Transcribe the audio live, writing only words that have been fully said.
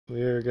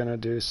We're gonna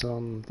do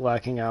some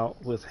blacking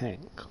out with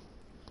Hank.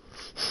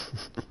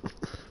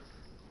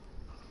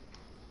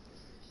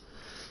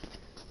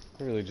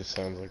 It really just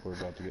sounds like we're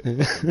about to get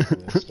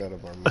fucking pissed out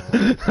of our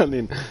mind. I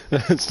mean,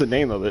 that's the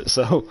name of it,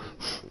 so.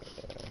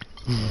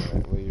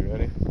 Alright, well, you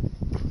ready?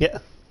 Yeah.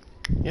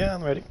 Yeah,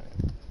 I'm ready.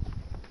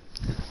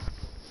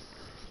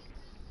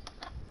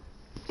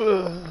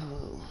 It's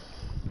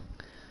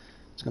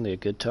gonna be a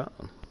good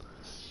time.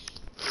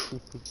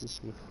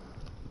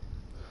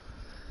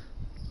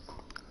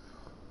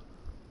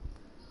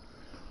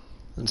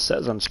 It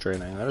says I'm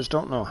streaming, I just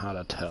don't know how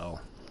to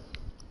tell.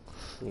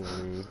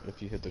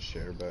 If you hit the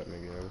share button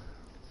again.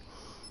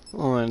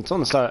 Oh, and it's on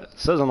the side. It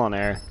says I'm on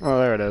air. Oh,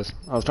 there it is.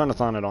 I was trying to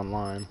find it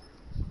online.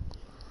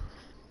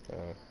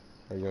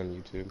 Are you on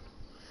YouTube?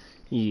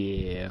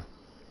 Yeah.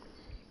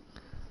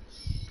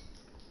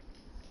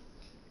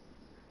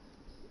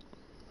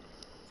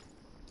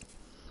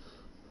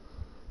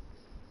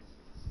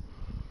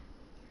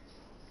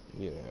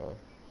 Yeah.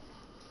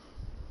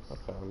 I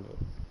found it.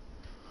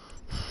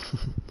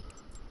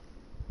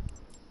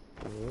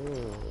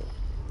 Ooh.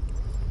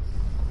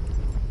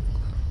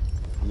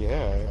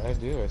 Yeah, I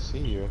do. I see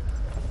you.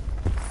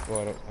 Well,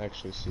 I don't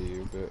actually see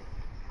you, but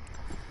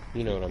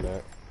you know what I'm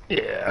at.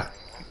 Yeah.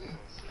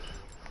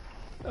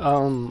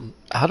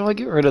 How do I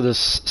get rid of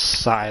this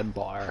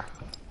sidebar?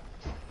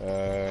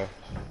 Go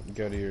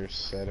to your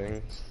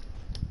settings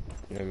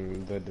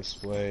and the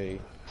display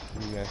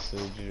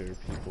message or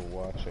people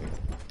watching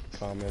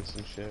comments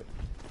and shit.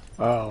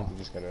 Oh. You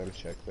just gotta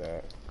uncheck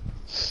that.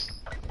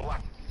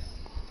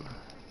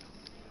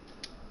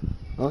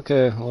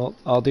 Okay, well,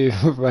 I'll do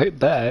right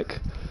back.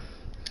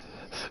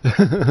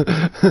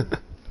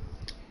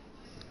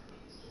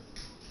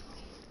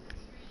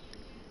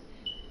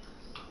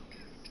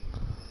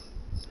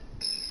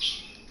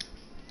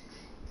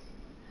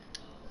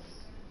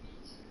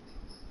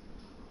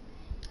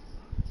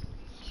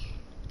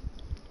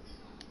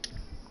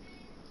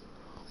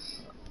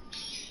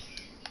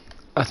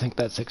 I think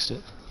that fixed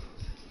it.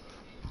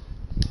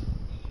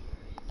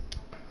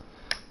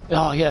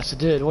 Oh, yes, it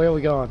did. Where are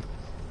we going?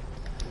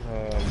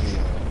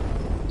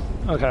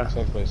 Okay.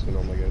 Someplace we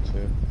normally go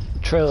to.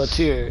 Trail of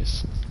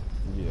Tears.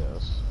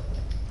 Yes.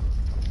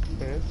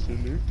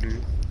 Absolutely.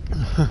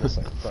 It's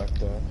like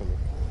fucked up and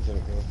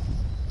didn't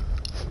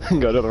go.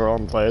 Go to the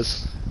wrong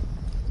place.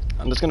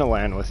 I'm just gonna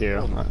land with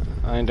you.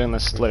 I ain't doing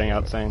this splitting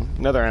out thing.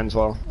 Never ends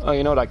well. Oh,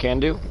 you know what I can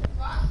do?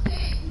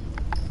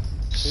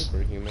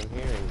 Superhuman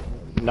hearing.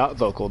 Not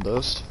vocal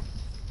boost.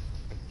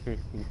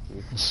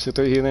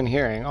 Superhuman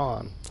hearing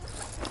on.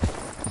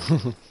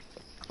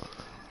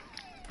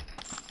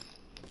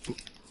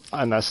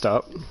 I messed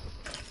up.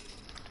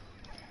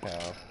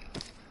 How?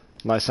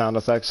 My sound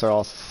effects are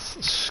all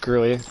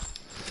screwy.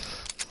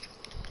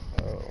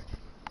 Oh.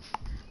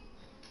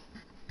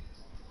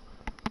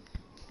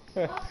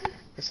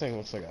 This thing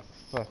looks like a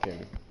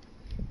fucking...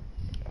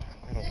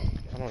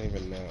 I don't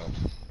even know.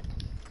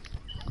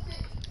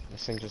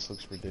 This thing just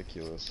looks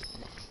ridiculous.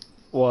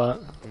 What?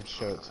 I'm gonna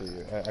show it to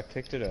you. I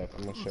picked it up.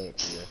 I'm gonna show it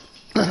to you.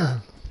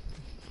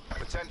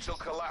 Potential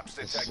collapse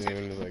As detected.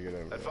 soon as I get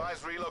over there.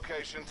 Advise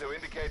relocation to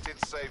indicated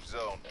safe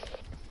zone.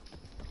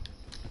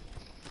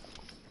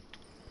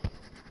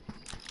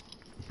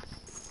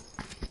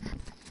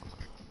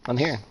 I'm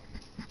here.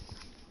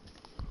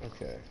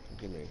 Okay,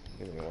 give me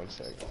 1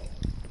 second.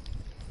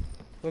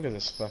 Look at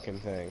this fucking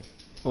thing.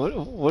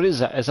 What is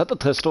that? Is that the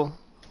pistol?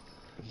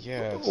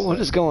 Yeah, it's What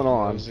is going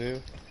on? Mozu.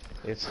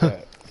 It's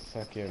that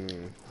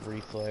fucking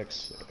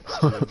reflex,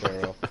 steel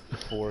barrel,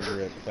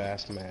 foregrip,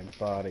 fast mag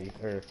body,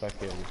 or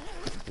fucking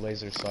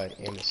laser sight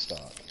in the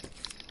stock.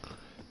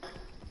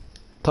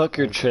 Puck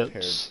your I'm prepared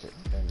chips.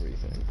 for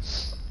everything.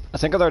 I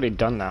think I've already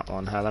done that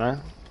one, haven't I?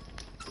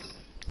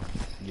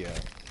 Yeah,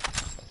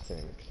 I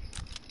think.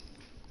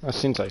 That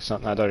seems like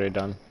something I'd already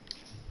done.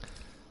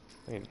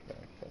 Ain't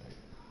backpack.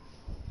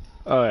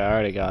 Oh yeah, I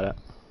already got it.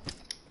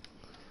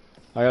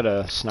 I got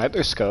a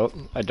sniper scope.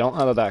 I don't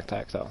have a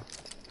backpack though.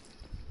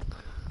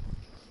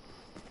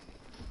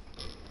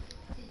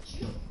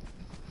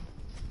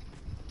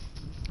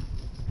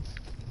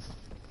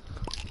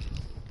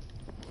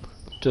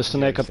 Just to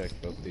make a... check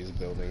both these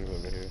buildings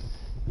over here.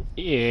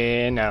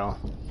 Yeah, no.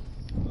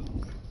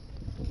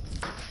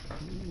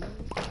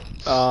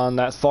 On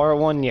that far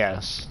one,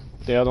 yes.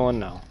 The other one,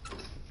 no.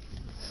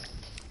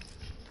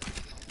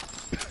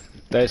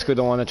 Basically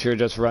the one that you're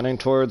just running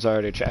towards, I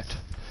already checked.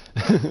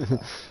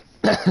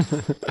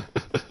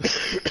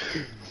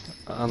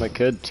 I'm a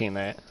good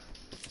teammate.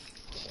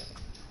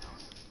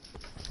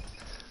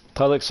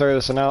 Public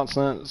service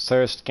announcement,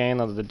 first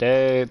game of the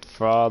day,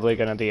 probably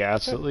gonna be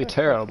absolutely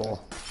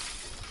terrible.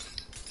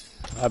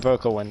 I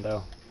broke a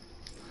window.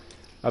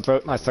 I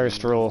broke my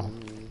first rule.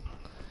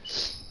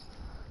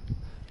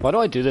 Why do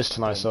I do this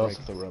to myself?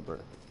 Break the rubber.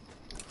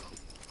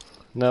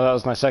 No, that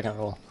was my second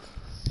rule.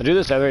 I do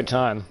this every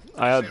time.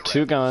 I have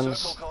two guns.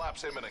 Circle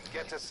collapse imminent.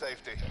 Get to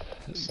safety.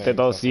 They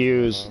both fucking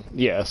use, ammo.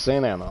 yeah,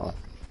 same ammo.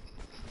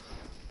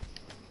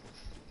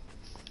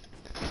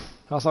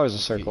 How far is the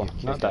circle?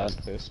 You Not bad.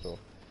 Pistol.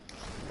 No,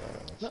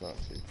 it's not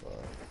too far.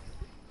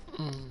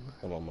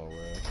 I'm on my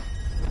way.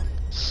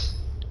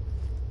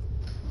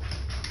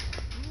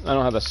 I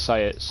don't have a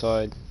sight, so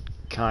I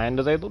kind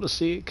of able to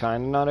see,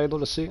 kind of not able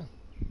to see.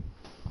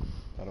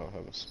 I don't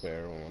have a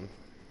spare one.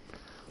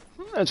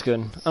 That's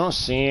good. I don't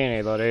see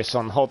anybody, so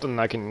I'm hoping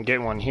I can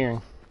get one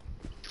here.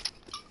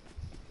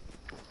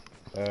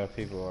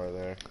 People are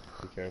there.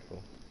 Be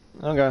careful.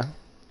 Okay.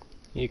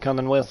 You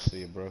coming with?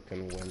 See a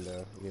broken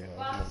window. Yeah. I'm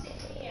on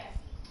my way.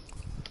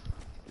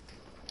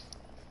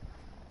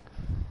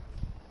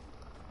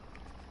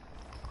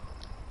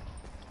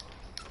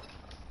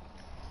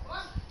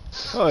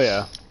 Oh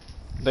yeah.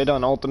 They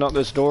done open up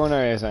this door and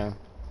everything.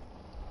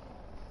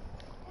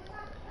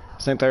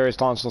 Think they're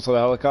responsible for the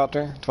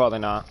helicopter? Probably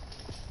not.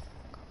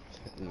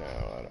 No,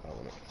 I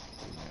wouldn't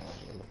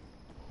imagine.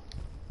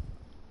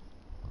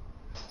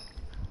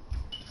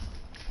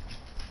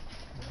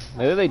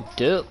 Maybe they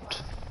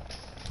dipped.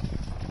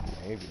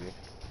 Maybe.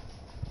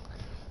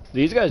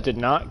 These guys did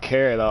not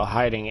care about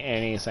hiding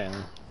anything.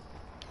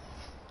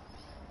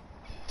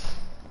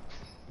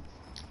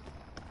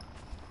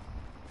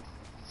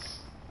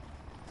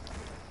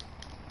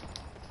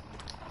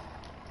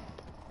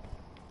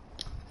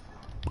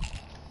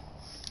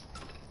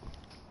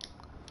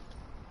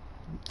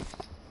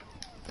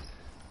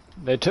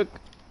 They took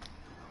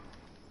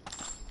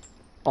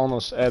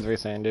almost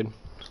everything, dude.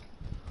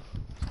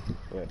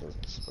 That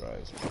doesn't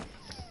surprise me.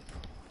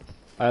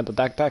 I had the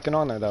backpacking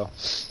on there, though.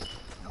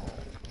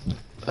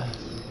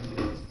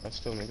 I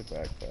still need a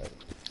backpack.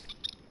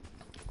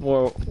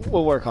 We'll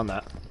work on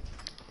that.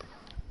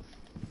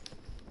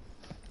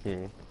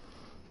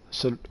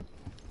 So,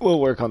 we'll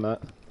work on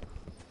that.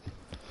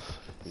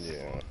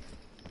 Yeah.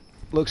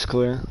 Looks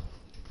clear.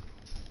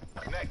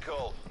 Net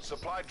call.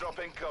 Supply drop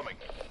incoming.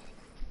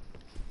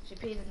 She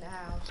peed in the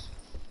house.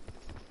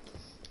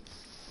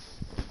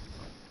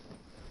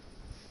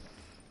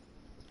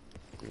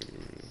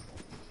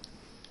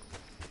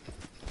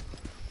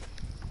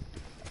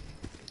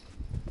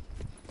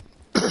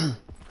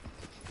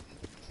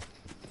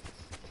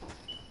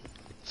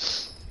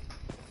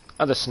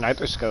 Oh, the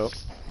sniper scope.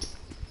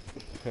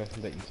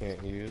 That you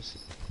can't use.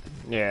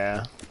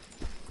 Yeah.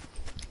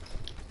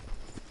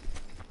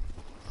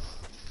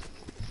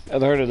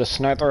 Ever heard of the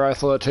sniper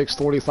rifle that takes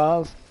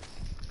 45?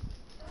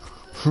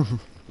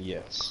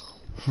 Yes.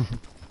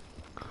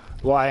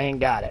 Well, I ain't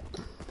got it.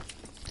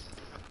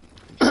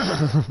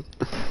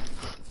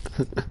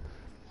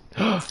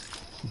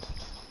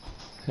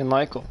 Hey,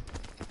 Michael.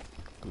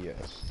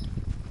 Yes.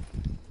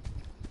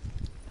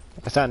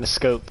 I found the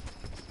scope.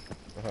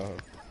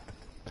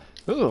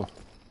 Ooh.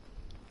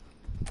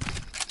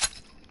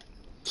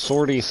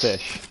 Swordy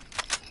fish.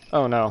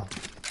 Oh no.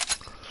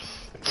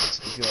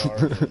 It's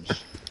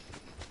garbage.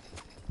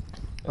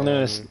 I mean,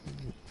 it's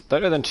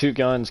better than 2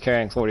 guns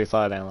carrying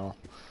 45 ammo.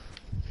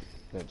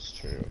 That's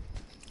true.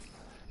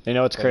 You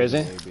know what's crazy?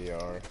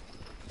 ABR.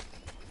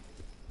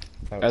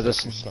 As a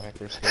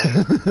sniper skill.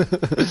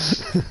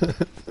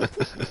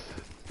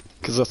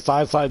 Because a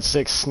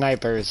 5.56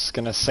 sniper is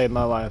gonna save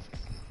my life.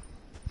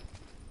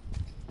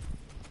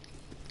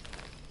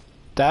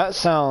 That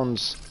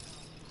sounds...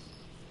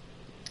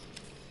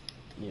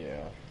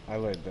 Yeah, I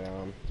laid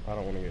down. I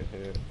don't want to get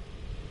hit.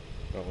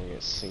 I don't want to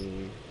get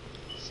seen.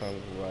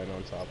 Someone's right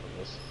on top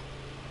of us.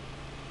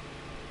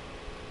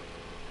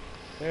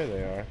 There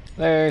they are.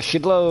 There she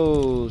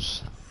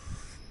blows.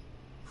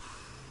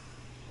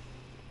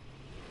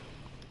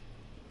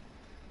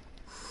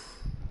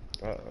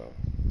 Uh-oh.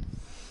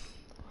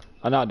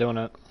 I'm not doing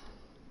it.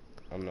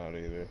 I'm not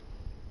either.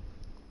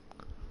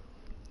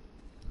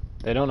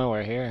 They don't know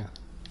we're here.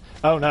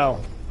 Oh no.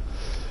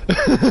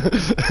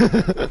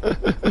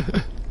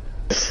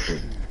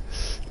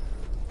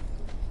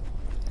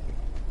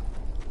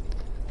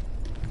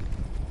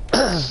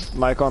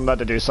 Michael, I'm about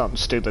to do something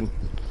stupid.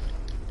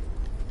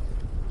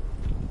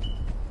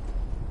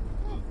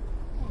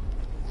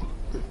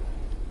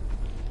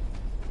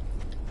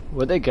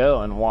 Where'd they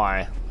go and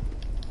why?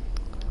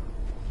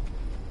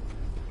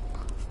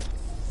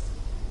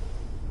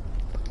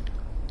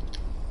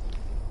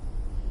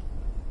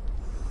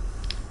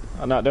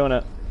 I'm not doing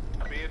it.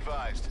 Be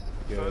advised.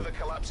 Good. Further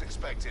collapse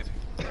expected.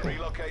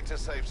 Relocate to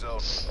safe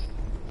zone.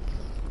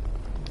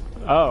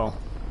 Oh.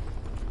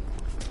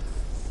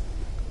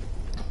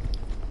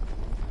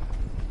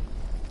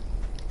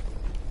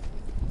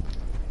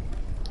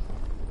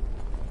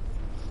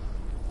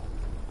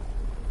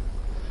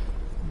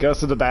 Go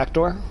through the back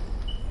door.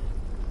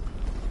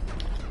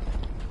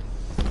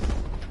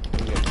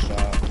 I'm getting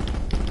shot.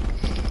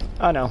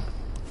 I know.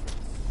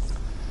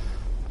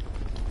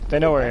 They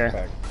know we're here.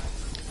 Backpack.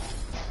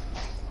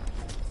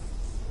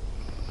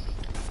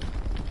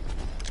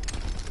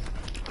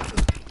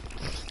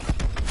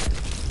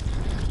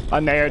 I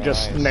may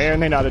or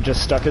may not have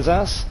just stuck his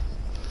ass.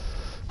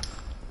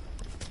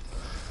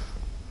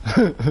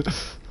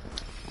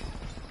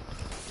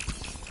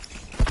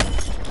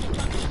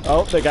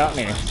 Oh, they got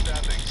me.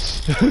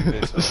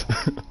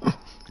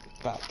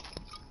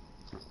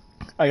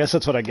 I guess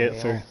that's what I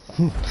get for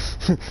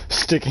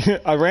sticky.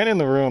 I ran in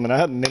the room and I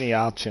had many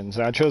options.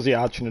 And I chose the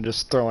option of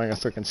just throwing a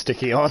freaking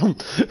sticky on him.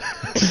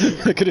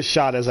 I could have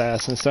shot his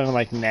ass instead. I'm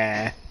like, nah.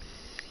 I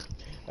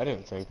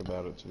didn't think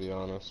about it, to be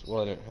honest.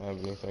 Well, I didn't have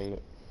anything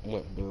that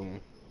went boom,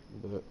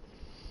 but...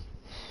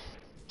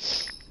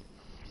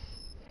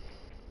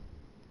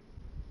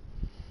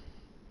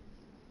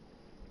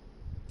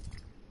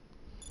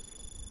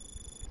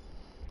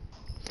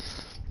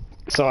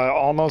 So I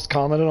almost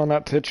commented on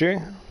that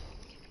picture.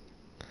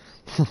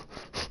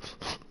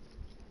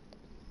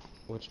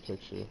 Which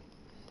picture?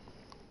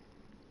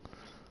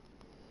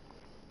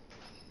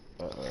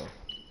 Uh-oh.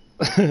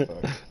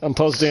 I'm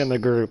posting in the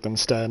group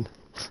instead.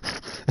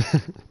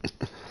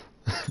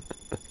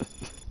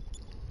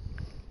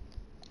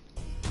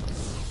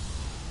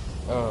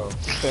 Oh.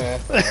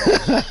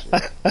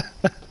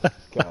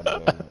 God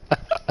damn it.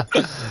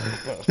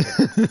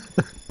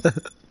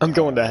 I'm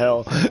going to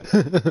hell.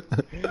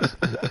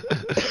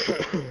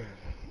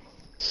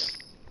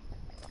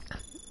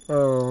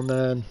 Oh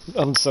man,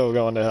 I'm so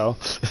going to hell.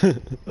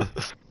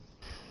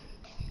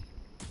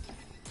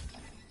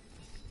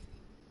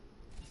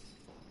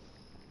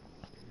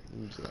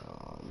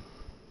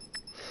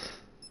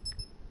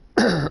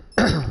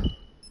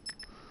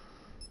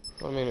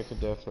 I mean, it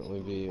could definitely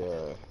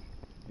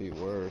be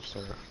worse.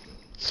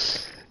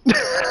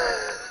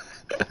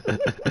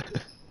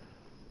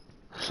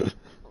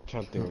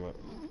 God damn it.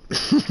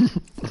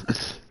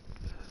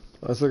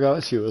 I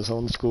forgot she was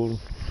homeschooled.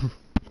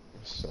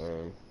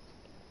 Same.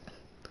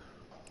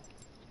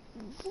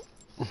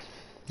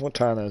 What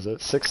time is it?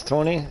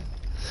 6:20?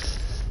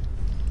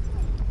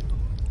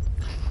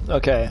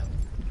 Okay.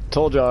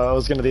 Told y'all it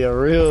was gonna be a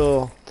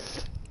real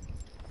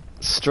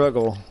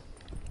struggle.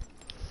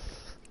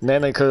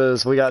 Mainly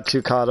because we got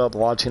too caught up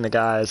watching the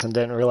guys and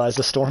didn't realize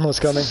the storm was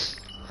coming.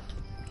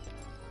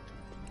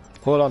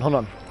 Hold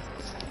on.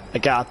 I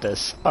got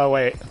this. Oh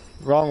wait,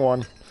 wrong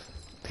one.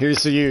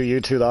 Here's to you,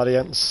 YouTube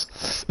audience.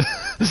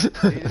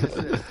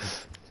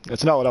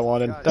 It's not what I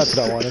wanted. That's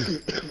what I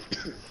wanted.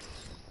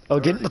 Oh,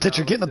 get in the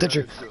picture, get in the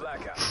picture.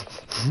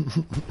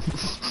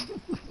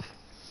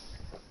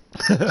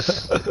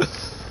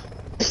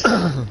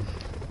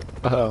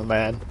 Oh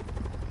man.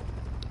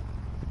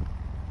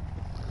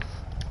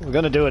 We're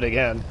gonna do it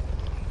again.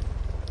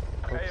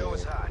 AO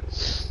is hot.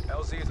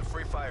 LZ is a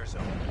free fire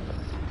zone.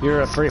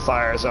 You're a free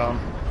fire zone.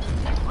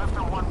 Lifter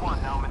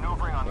 1-1 now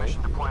maneuvering on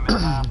mission deployment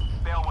path.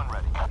 Bail when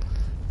ready.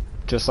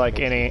 Just like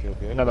any... Feel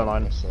good Never about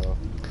mind. myself.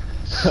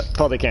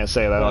 Probably can't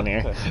say that on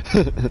here.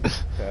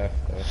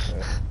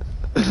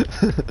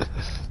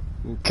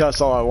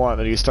 Cuss all I want,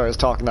 but he starts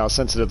talking about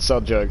sensitive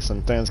subjects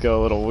and things go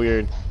a little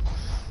weird.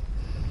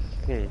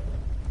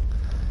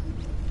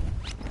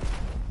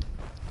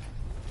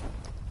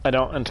 I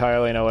don't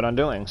entirely know what I'm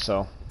doing,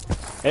 so...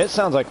 It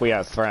sounds like we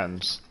have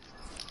friends.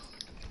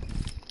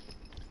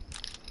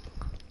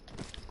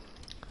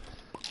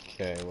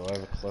 Okay, well I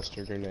have a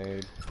cluster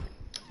grenade.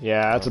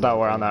 Yeah, that's about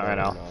where I'm at right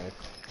now.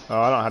 Oh,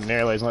 I don't have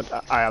nearly as much.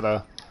 I have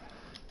a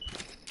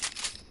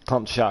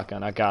pumped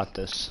shotgun. I got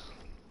this.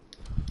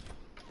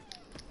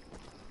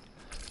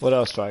 What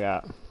else do I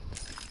got?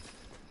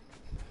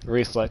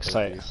 Reflex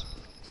sight.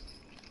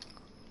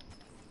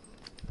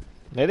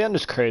 Maybe I'm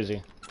just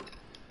crazy.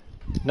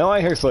 No,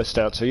 I hear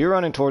footsteps. Are you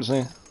running towards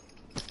me?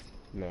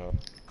 No,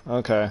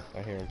 Okay.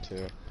 I hear him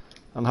too.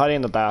 I'm hiding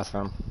in the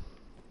bathroom.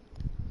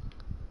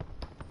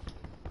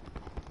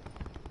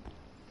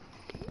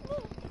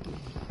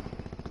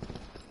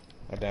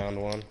 I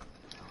downed one.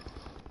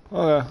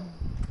 Okay.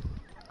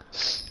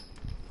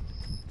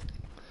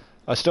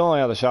 I still only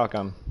have the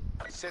shotgun.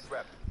 Sit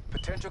rep.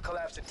 Potential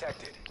collapse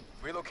detected.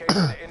 Relocation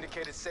to the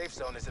indicated safe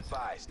zone is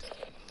advised.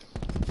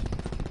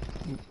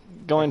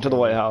 Going to the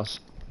White House.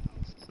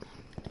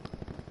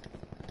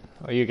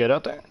 Are you good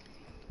out there?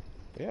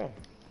 Yeah,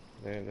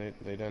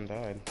 they done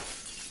died.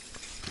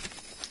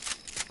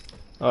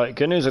 Alright,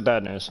 good news or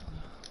bad news?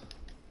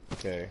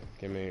 Okay,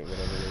 give me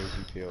whatever news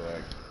you feel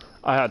like.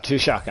 I have 2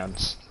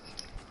 shotguns.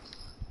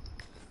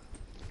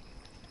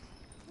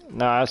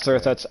 Now, as to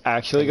if that's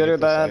actually good or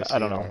bad, I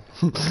don't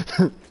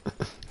know.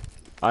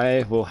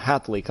 I will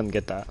happily come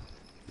get that.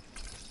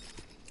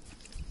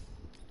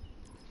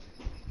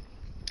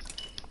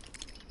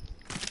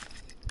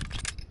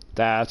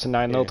 That's a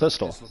 9mm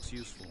pistol. This looks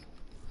useful.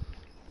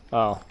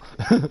 Oh.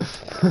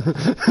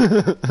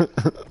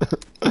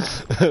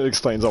 It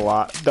explains a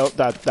lot.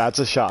 That's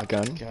a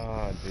shotgun.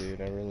 God,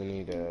 dude, I really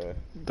need a...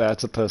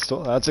 That's a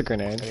pistol. That's a I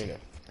grenade. need a...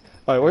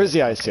 Alright, where's the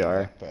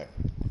ICR? backpack.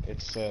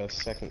 It's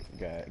second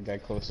guy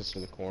closest to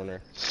the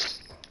corner.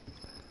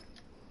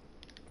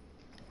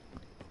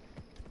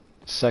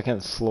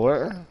 Second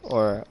floor?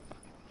 Or...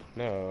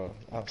 No,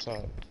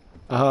 outside.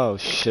 Oh,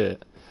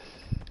 shit.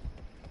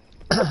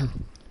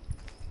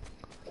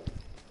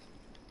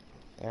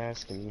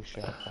 Ask and you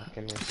shall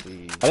fucking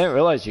receive. I didn't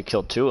realize you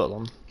killed 2 of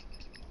them.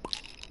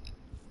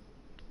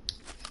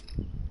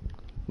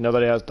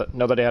 Nobody had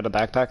a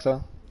backpack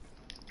though?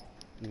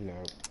 No,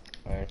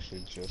 I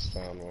actually just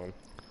found one.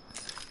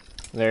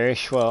 Very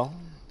swell.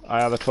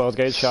 I have a 12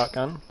 gauge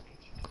shotgun.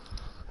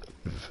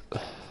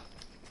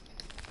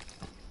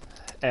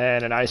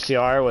 and an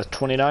ICR with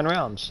 29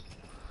 rounds.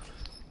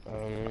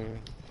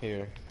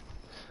 Here.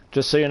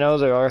 Just so you know,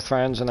 there are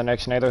friends in the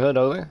next neighborhood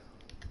over.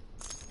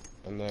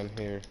 And then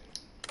here.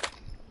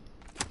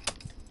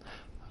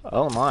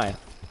 Oh my.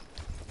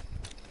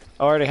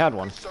 I already had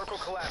one. Circle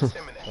collapse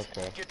imminent.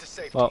 Okay. Get to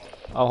safety. Well,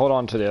 I'll hold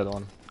on to the other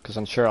one, because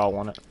I'm sure I'll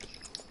want it.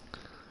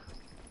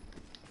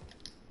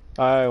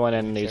 I went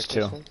in these Check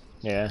this two. one?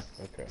 Yeah.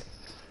 Okay.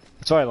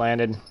 That's where I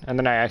landed, and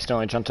then I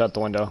accidentally jumped out the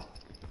window.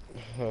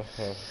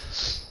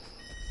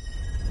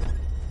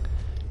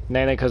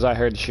 Mainly because I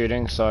heard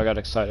shooting, so I got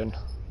excited.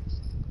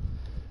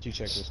 Did you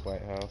check this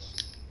White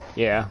House?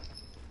 Yeah.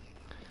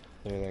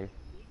 Anything?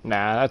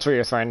 Nah, that's where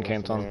your friend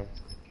came Nothing from. there?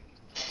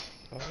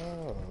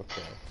 Oh,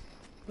 okay.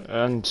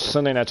 And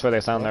assuming that's where they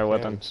found their Okay.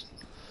 weapons.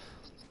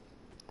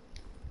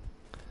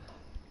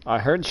 I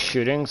heard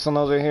shooting from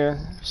over here,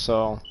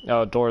 so...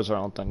 Oh, doors are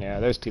open. Yeah,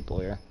 there's people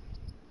here.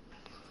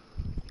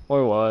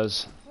 Or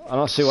was. I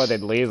don't see why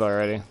they'd leave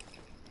already.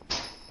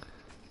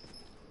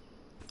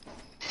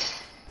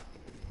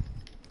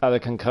 The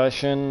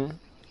concussion...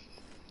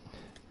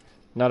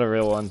 Not a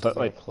real one, but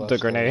like the Cluster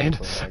grenade.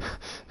 flag.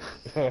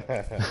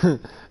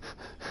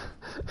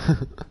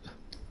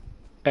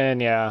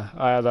 And yeah,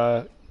 I had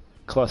a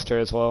cluster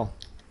as well.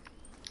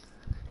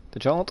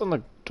 Did y'all open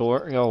the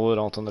door? Y'all would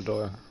open the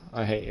door.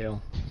 I hate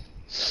you.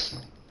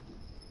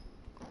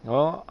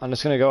 Well, I'm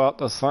just gonna go out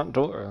the front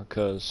door,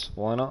 cause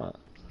why not?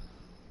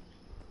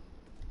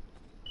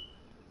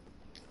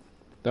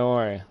 Don't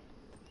worry.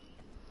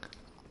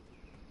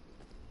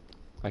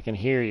 I can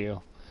hear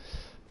you.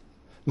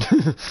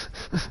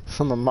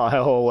 From a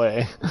mile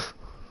away.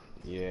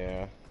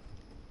 Yeah.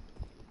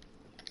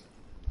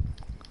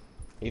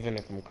 Even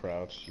if I'm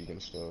crouched, you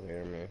can still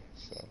hear me,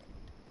 so.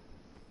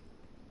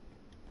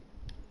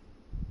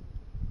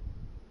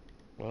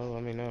 Well,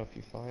 let me know if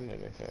you find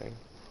anything.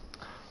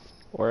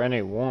 Or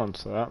anyone,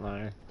 for that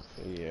matter.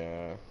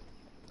 Yeah.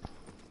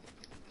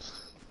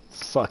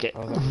 Fuck it.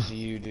 Oh, that was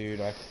you, dude.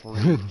 I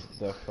freaked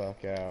the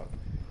fuck out.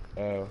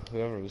 Oh,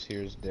 whoever was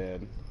here is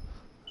dead.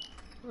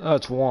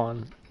 That's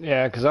one.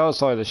 Yeah, because that was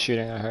probably the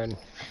shooting I heard.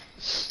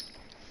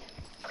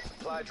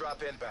 Supply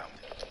drop inbound.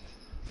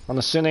 I'm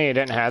assuming you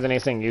didn't have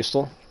anything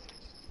useful.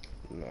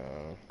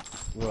 No.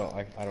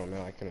 Well, I don't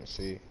know. I couldn't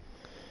see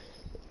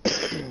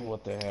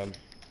what they had.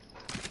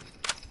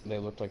 They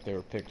looked like they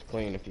were picked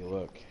clean if you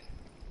look.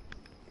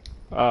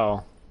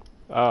 Oh.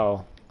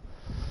 Oh.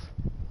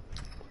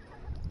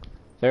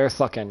 They're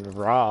fucking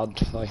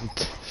robbed. Like.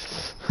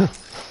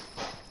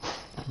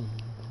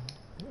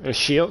 Is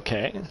she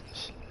okay?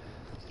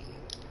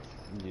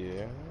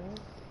 Yeah.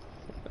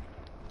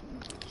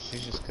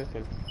 She's just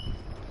cooking.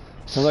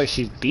 Sounds like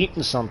she's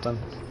beating something.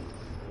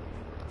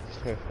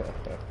 I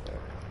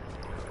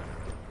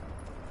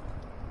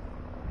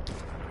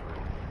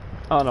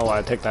don't know why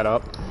I picked that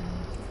up.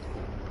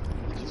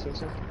 Did you say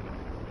something?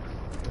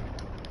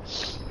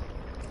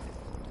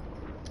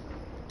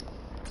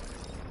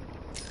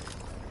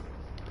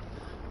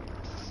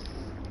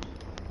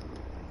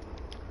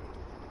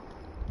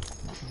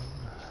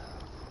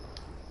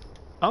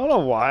 I don't know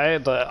why,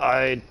 but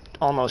I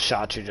almost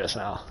shot you just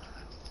now.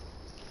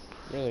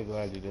 Really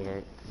glad you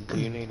didn't. Do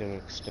you need an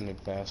extended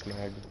fast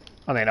mag?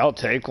 I mean, I'll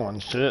take one,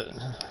 shit.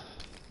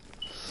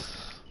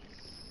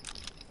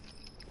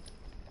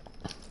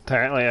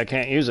 Apparently I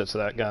can't use it to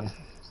that gun.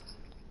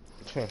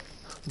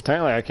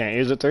 Apparently I can't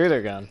use it to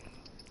either gun.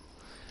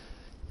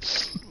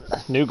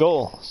 New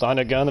goal. Find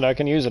a gun that I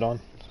can use it on.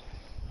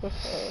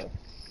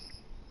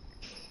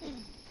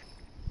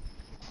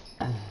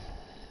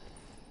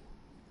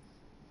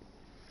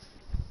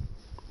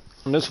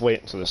 I'm just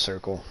waiting for the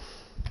circle.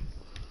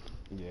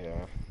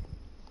 Yeah.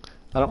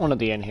 I don't want to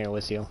be in here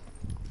with you.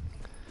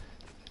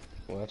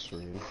 Well, that's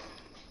rude.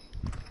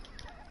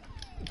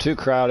 Too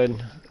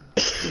crowded.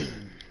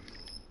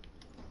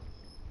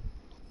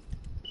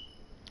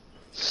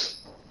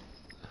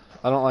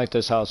 I don't like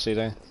this house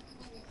either.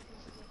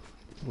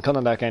 I'm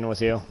coming back in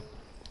with you.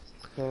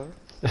 Huh?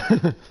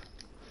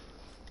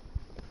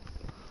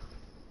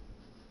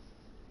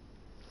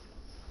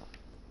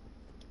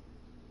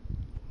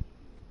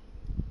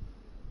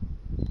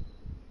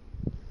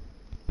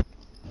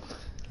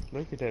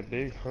 Look at that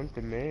big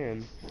hunky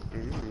man.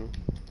 Ooh.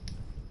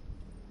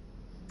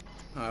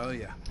 Oh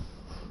yeah.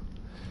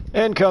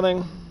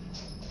 Incoming.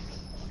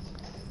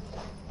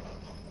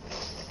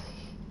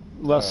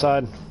 Left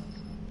side.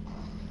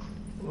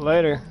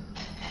 Later.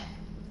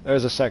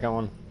 There's a second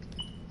one.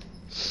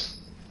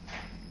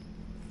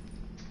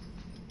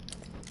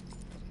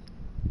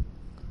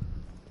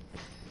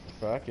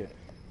 Fuck it.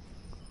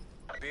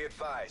 Be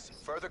advised,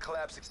 further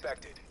collapse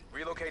expected.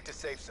 Relocate to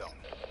safe zone.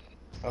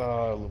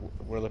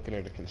 We're looking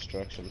at a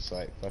construction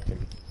site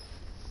fucking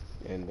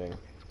ending.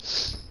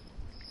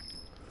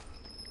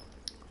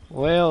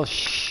 Well,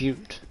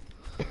 shoot.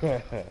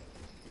 I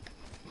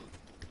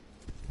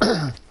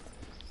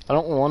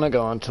don't want to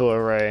go into a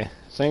ray.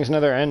 Things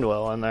never end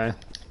well in there.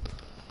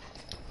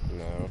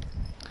 No.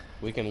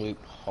 We can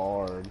loop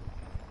hard.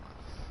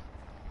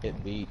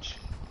 Hit beach.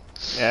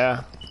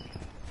 Yeah.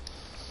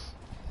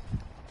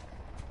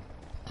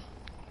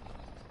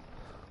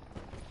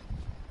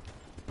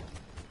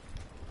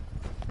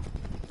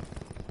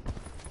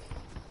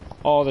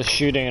 all the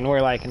shooting, and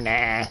we're like,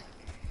 nah.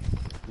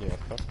 Yeah,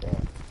 fuck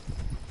that.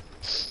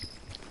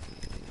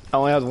 I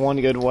only had one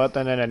good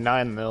weapon and a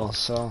 9mm,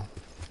 so.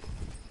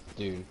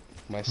 Dude,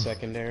 my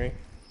secondary.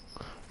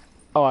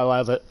 Oh, I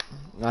love it.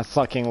 I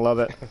fucking love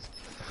it.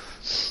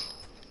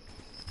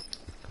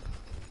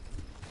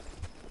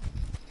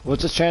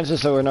 What's the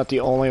chances that we're not the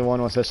only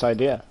one with this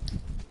idea?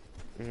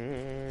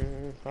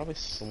 Probably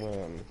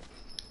slim.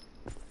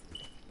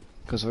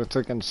 Because we're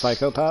freaking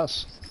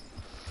psychopaths?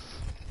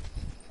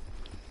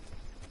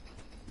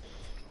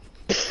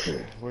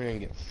 We're gonna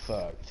get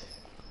fucked.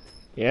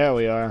 Yeah,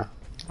 we are.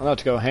 I'll have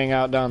to go hang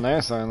out down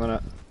there for a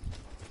minute.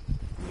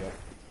 Yep.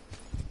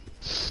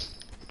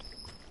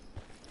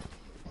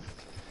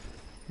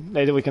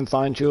 Maybe we can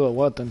find you a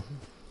weapon.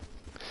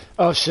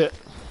 Oh shit.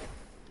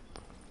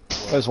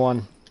 There's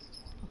one.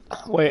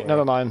 Wait,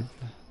 never mind.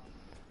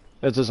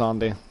 It's a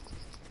zombie.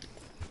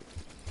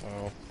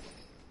 Oh.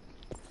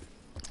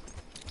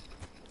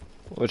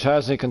 Which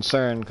has me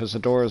concerned because the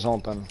door is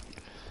open.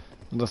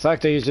 The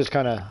fact that he's just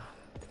kind of...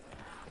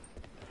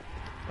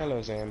 Hello,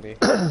 Zambi.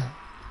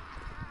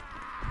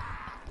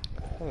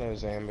 Hello,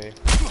 Zambi.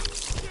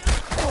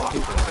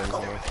 People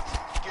in here.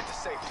 Get to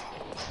safety.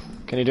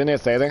 Can you do me a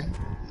favor?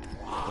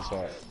 That's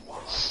right.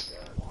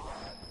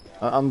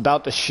 I'm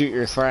about to shoot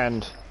your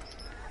friend.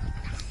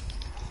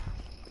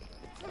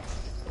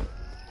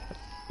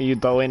 Are you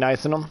Bowie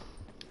knifing him?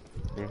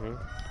 Mm-hmm.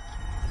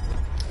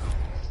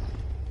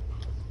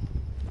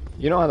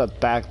 You don't have a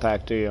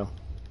backpack, do you?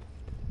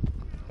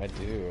 I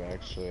do,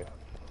 actually.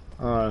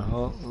 Alright,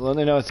 well, let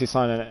me know if you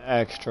find an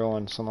extra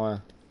one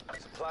somewhere.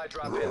 Supply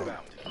drop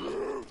inbound.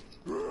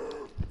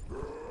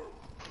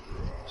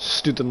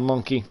 Stupid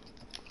monkey.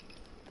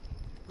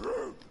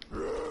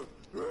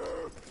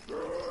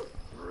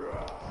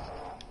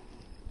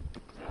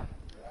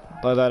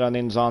 By that I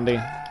mean zombie.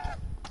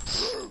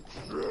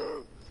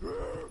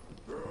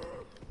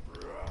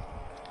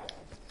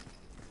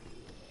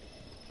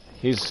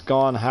 He's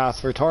gone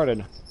half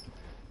retarded.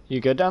 You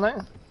good down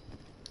there?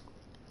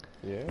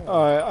 Yeah.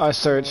 Alright, I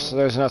searched.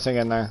 There's nothing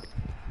in there.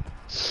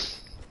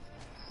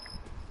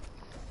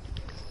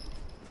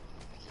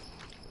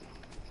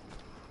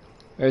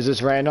 There's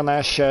this random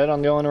ass shed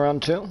I'm going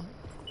around to.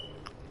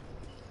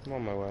 I'm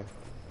on my way.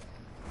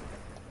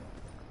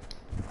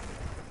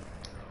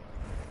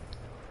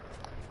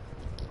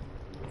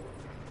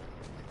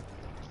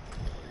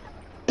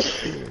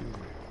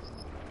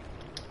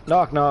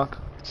 Knock knock.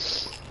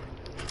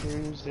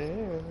 Who's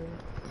there?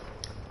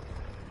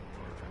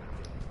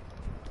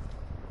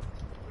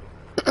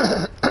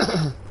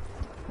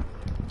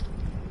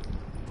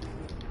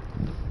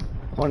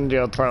 One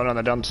deal thrown on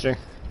the dumpster.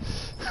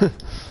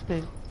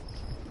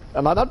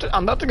 I'm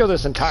about to go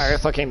this entire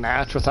fucking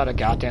match without a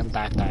goddamn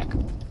backpack.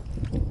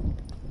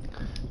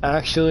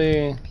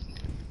 Actually...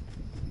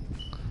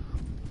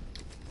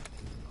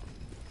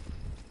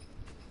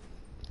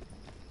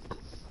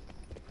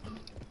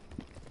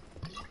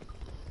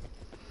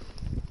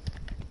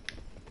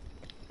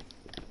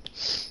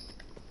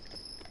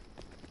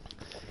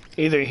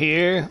 either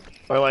here,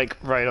 or like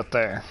right up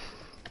there.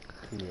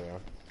 Yeah.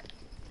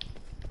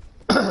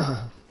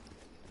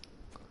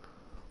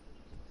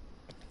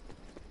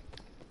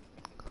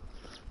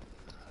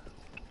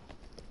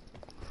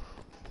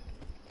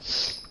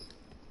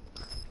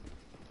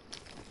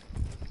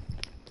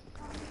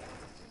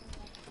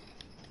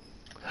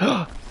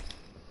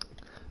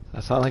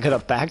 I finally got a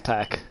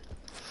backpack.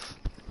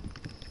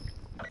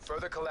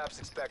 Further collapse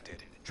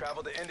expected.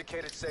 Travel to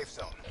indicated safe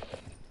zone.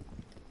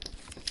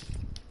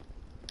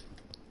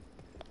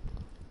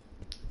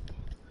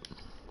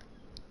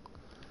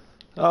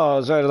 Oh, I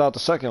was right about the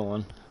second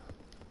one.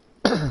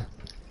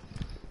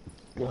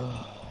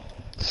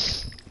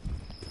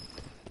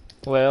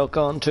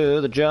 Welcome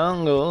to the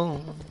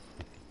jungle.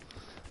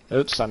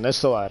 Oops, I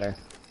missed the ladder.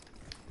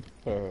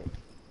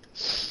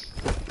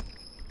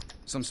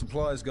 Some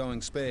supplies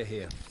going spare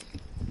here.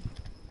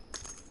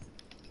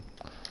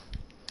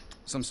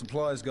 Some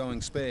supplies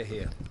going spare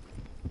here.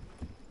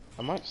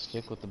 I might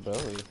stick with the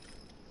belly.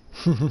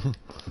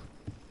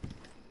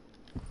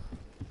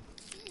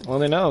 Well,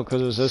 they know,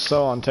 because it's just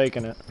so I'm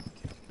taking it.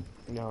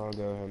 No, I'll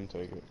go ahead and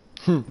take it.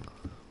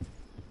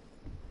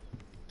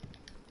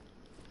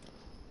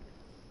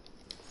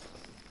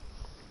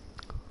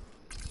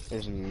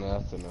 There's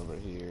nothing over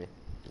here.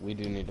 We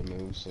do need to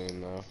move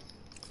soon, though.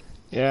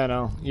 Yeah,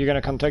 no. You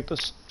gonna come take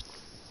this?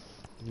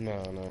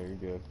 No, you're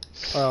good.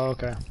 Oh,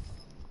 okay.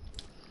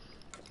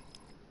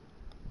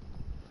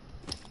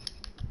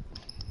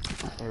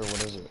 Or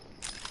what is it?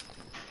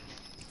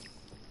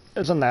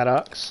 It's a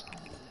Maddox.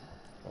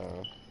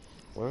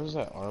 Where was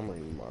that armor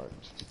you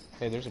marked?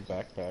 Hey, there's a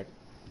backpack.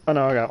 Oh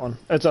no, I got one.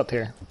 It's up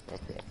here.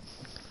 Okay.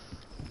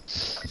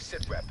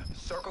 Sit rep.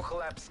 Circle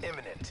collapse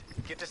imminent.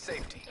 Get to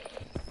safety.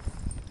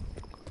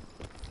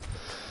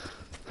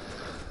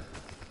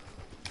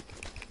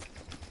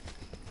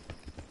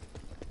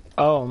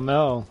 Oh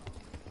no.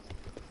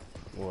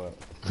 What?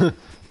 I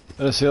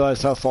just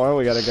realized how far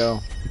we gotta go.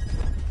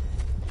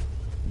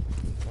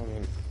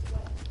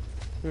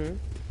 I mean...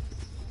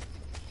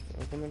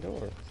 Open the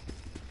door.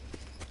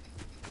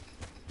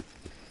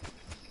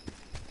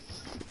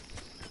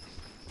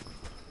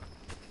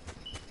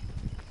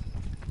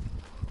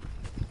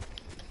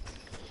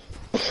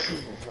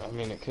 I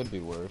mean, it could be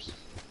worse.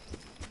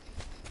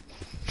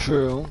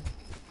 True.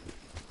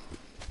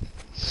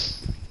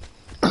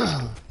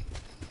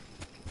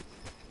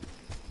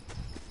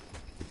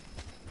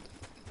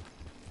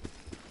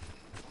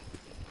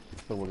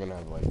 But we're gonna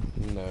have, like,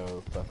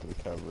 no fucking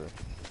cover.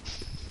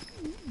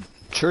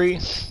 Tree.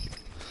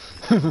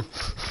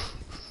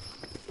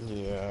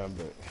 Yeah,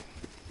 but...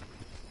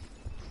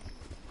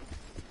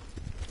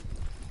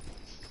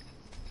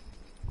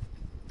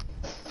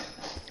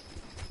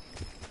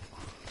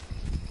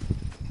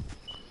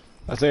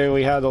 I think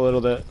we had a little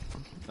bit.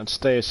 Let's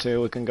stay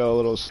here. We can go a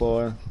little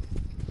slower.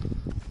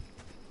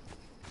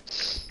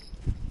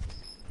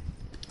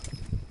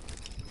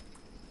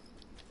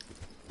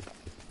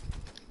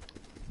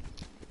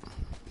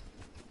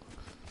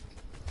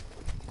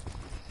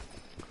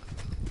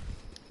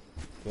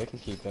 They can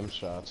keep them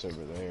shots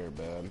over there,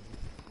 bad.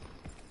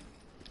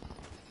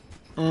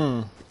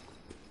 Mm. I'm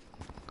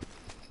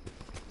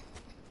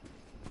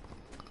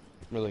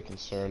really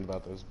concerned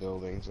about those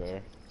buildings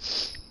there.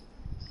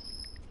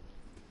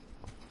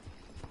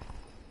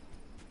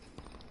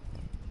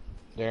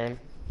 Darren,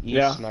 east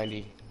Yeah.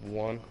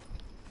 91.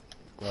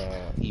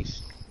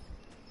 East.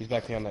 He's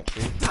back behind that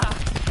tree.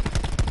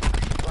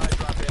 Supply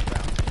drop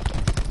inbound.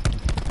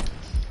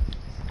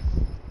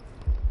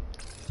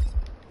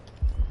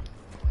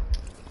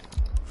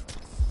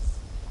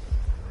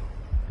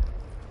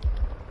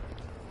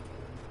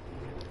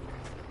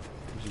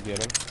 Did you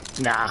get him?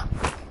 Nah.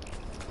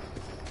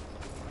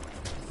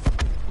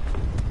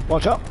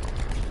 Watch out.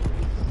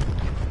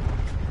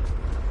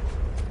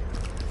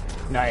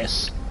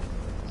 Nice.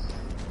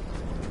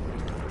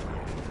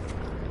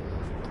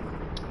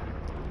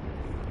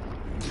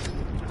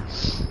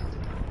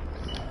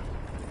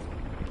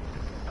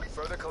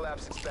 Further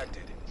collapse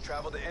expected.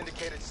 Travel to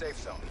indicated safe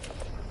zone.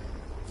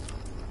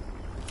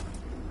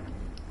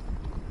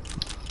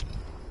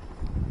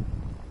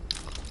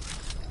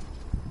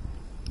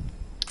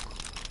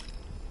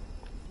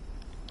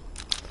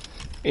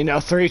 You know,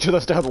 3 to the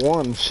step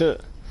 1.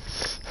 Shit.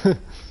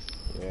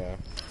 Yeah.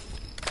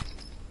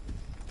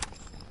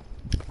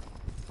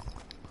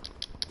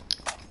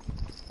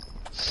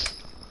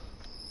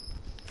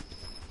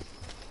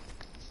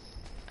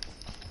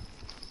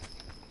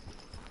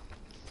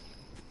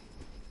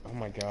 Oh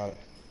my god.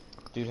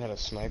 Dude had a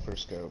sniper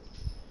scope.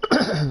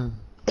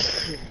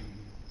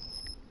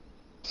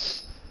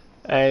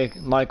 Hey,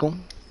 Michael.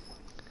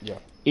 Yeah.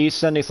 East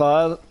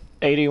 75,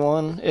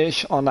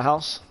 81-ish on the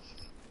house.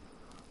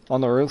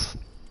 On the roof.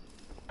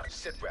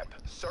 Sit rep.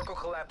 Circle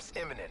collapse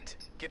imminent.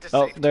 Get to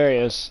Oh, safety. there he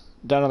is.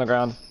 Down on the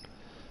ground.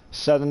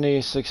 70,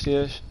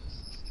 60-ish.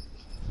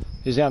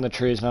 He's down the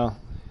trees now.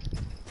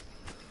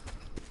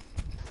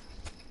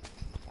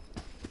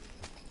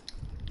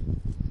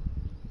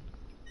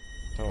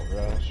 Don't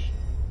rush.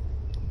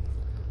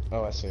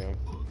 Oh, I see him.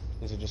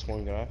 Is it just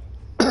one guy?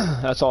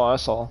 That's all I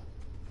saw.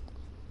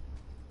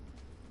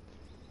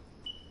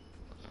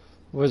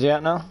 Where's he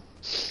at now?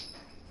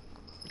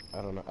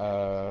 I don't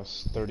know.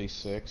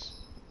 36.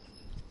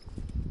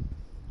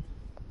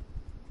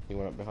 He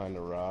went up behind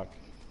a rock.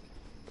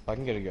 If I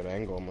can get a good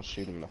angle, I'm gonna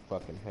shoot him in the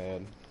fucking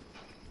head.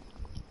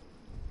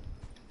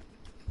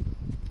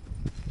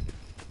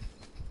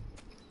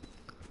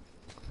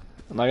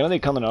 Am I gonna be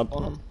coming up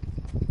on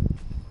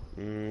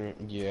him?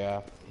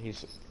 Yeah.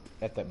 He's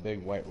at that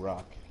big white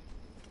rock.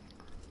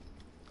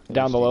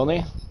 Down below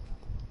me?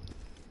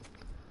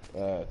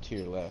 To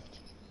your left.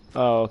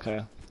 Oh,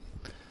 okay.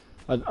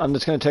 I'm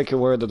just gonna take your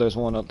word that there's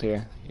one up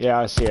here. Yeah,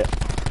 I see it.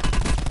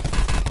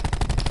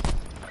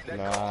 Net call.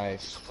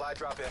 Nice. Supply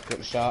drop Getting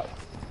incoming. shot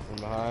from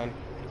behind.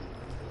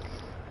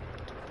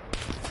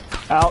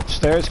 Ouch,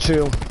 there's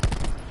 2.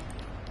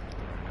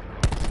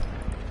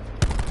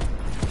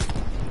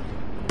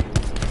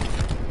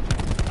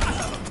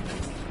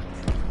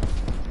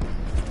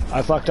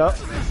 I fucked up.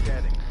 Last man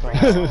standing.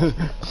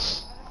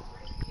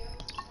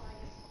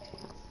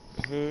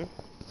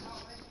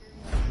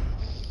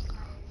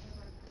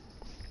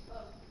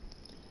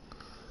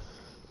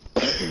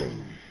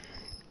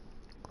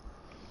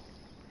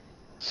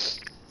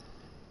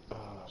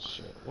 Oh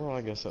shit. Well,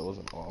 I guess that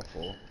wasn't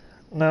awful.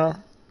 No.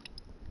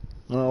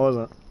 No, it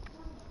wasn't.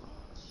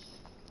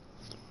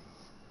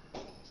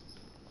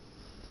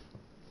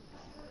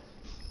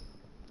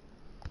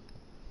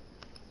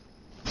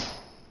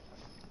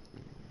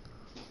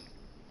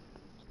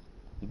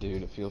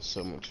 Dude, it feels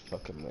so much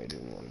fucking later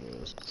than what it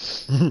is.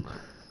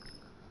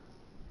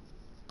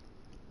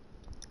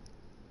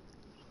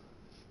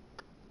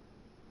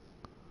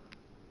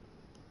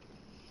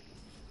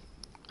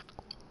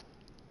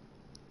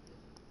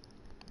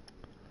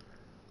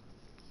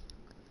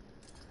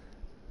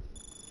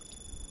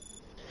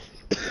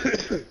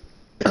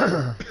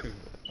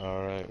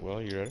 Alright,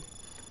 well, you ready?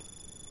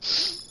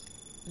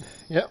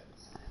 Yep.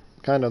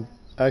 Kind of.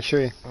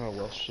 Actually, Oh,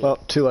 well, shit. well,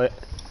 too late.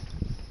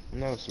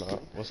 No, it's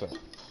not. What's that?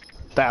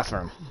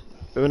 Bathroom.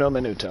 Uno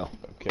minuto.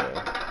 Okay.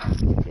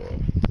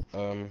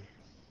 Okay.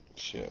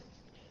 Shit.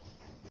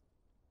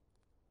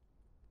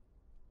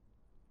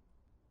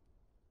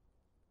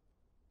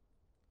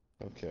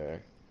 Okay.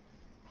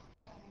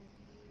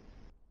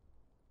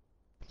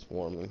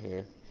 warm in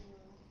here.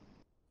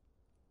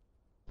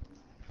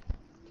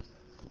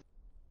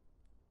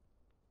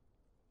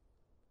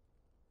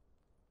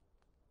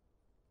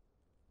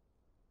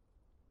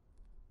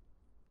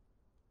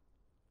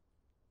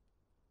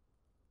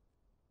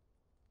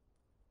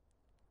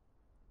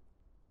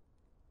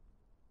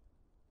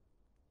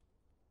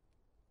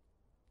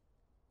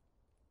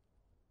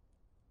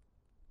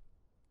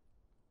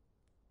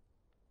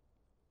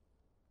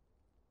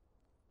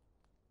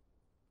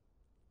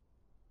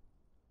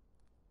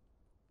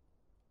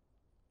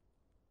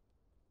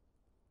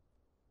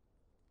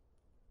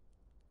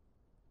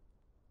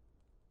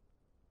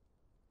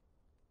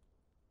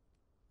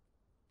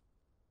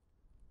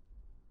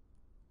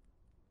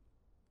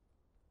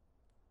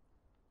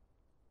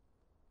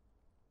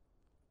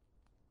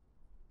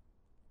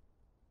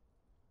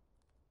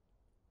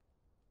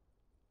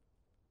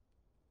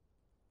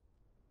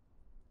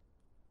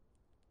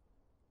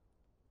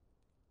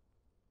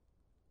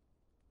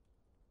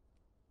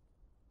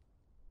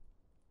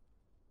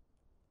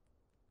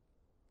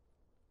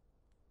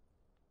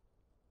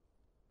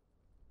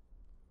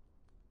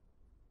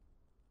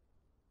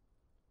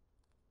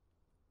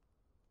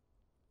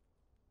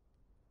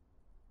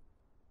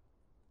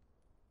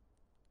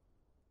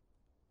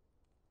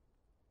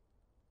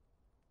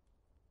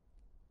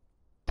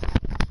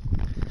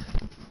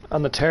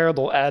 I'm a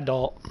terrible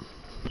adult.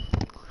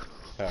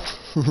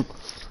 Oh.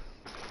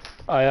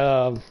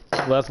 I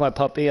left my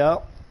puppy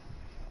out,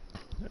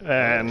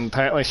 and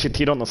apparently she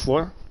peed on the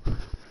floor.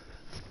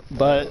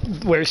 But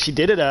where she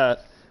did it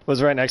at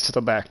was right next to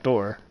the back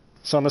door.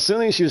 So I'm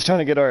assuming she was trying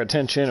to get our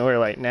attention, and we were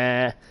like,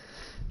 nah.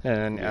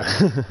 And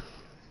yeah.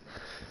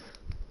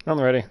 I'm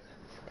ready.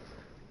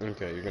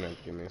 Okay, you're gonna have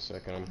to give me a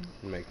second.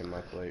 I'm making my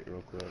plate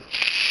real quick.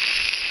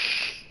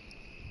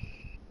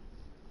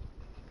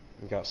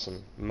 Got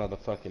some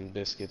motherfucking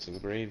biscuits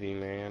and gravy,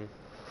 man.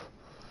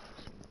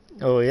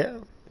 Oh yeah.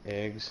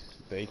 Eggs,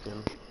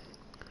 bacon.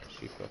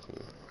 She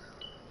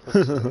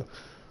fucking...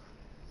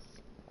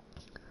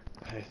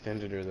 I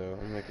offended her though.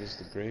 I'm like, is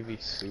the gravy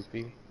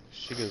soupy?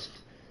 She goes,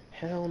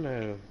 hell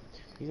no.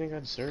 You think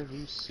I'd serve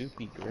you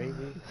soupy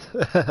gravy?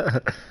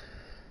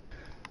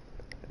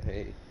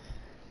 Hey,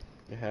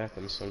 it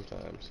happens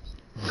sometimes.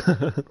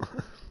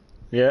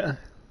 Yeah.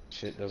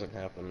 Shit doesn't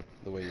happen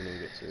the way you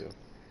need it to.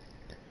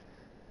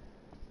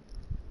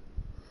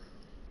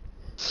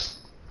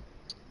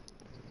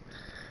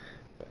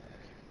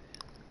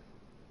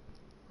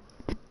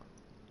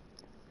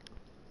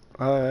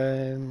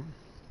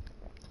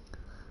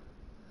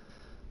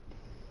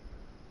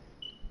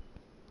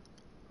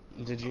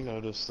 Did you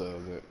notice though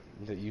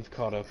that you've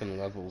caught up in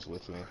levels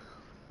with me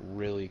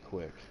really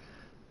quick?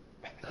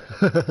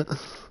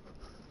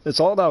 It's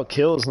all about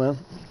kills, man.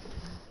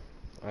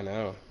 I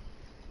know.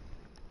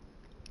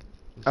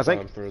 I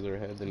think I'm further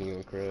ahead than you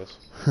and Chris.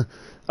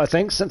 I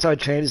think since I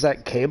changed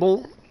that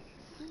cable,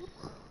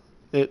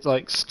 it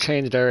like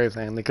changed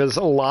everything because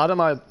a lot of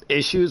my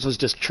issues was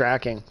just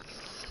tracking.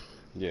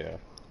 Yeah.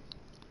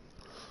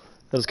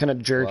 It was kind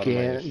of jerky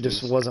and it just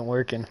issues. wasn't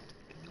working.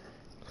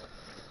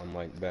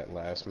 Unlike that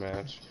last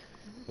match,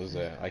 was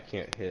that I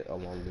can't hit a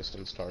long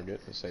distance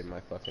target to save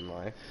my fucking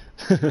life.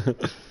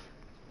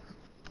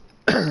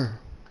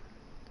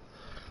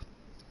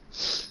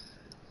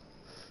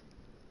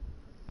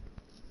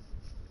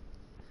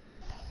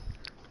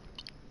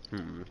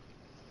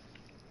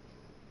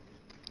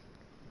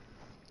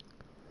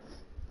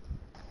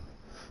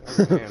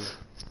 Oh, man.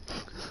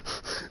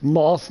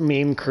 Moth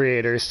meme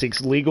creator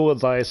seeks legal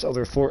advice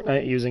over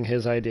Fortnite using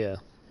his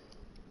idea.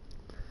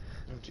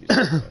 Oh,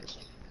 Jesus Christ.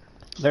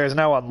 There is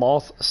now a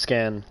moth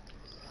skin.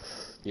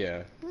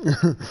 Yeah.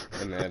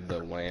 And they have the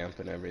lamp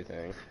and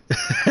everything.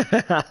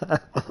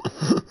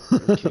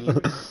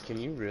 Can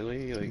you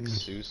really, like,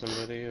 sue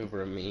somebody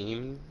over a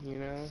meme, you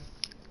know?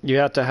 You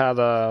have to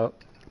have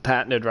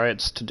patented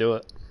rights to do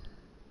it.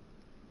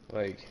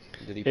 Like,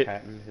 did he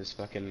patent his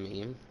fucking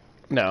meme?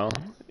 No,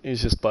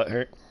 he's just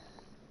butthurt.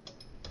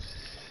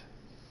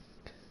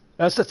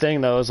 That's the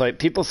thing, though, is like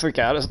people freak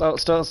out about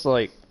stuff. So,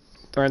 like,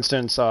 for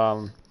instance,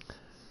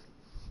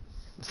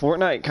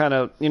 Fortnite kind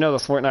of, you know, the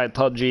Fortnite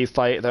PUBG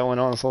fight that went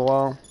on for a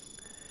while.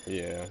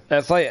 Yeah.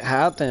 That fight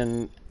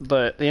happened,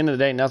 but at the end of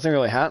the day, nothing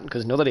really happened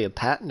because nobody had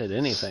patented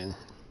anything.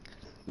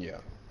 Yeah.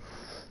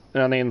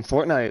 And I mean,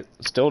 Fortnite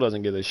still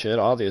doesn't give a shit,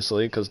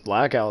 obviously, because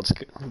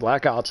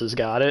Blackouts has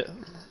got it.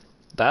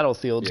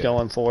 Battlefield's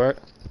going for it.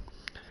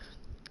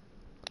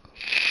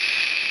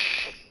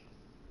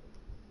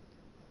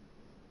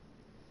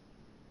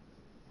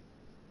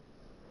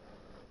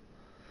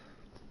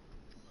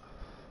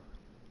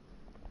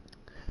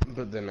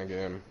 But then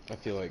again, I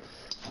feel like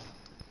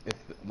if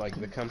like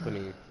the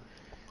company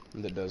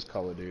that does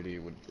Call of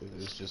Duty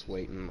is just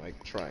waiting,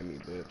 like, try me,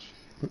 bitch.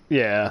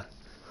 Yeah.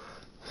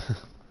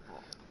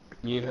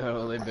 You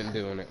know, they've been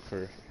doing it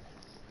for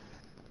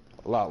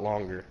a lot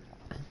longer.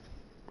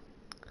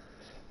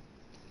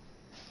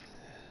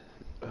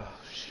 Oh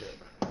shit.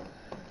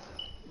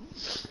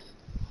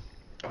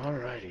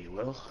 Alrighty,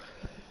 well,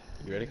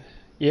 you ready?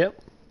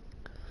 Yep.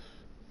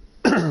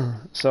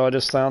 So I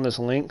just found this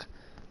link.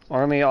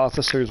 Army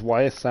officer's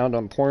wife found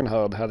on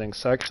Pornhub having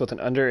sex with an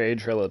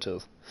underage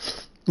relative.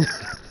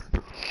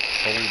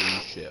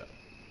 Holy shit.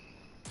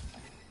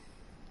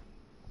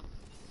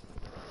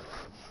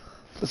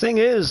 The thing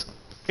is,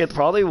 it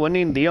probably wouldn't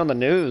even be on the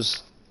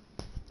news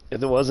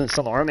if it wasn't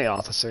some army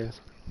officer.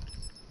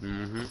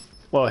 Mm-hmm.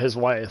 Well, his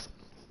wife.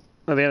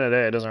 At the end of the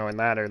day, it doesn't really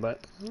matter,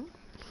 but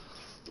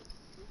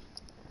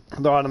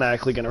they're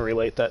automatically going to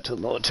relate that to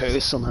the military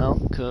somehow,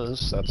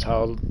 because that's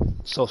how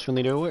social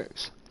media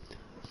works.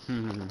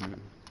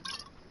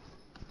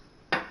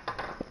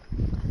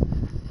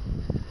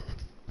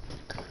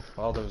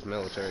 All those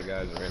military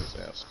guys are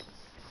incest.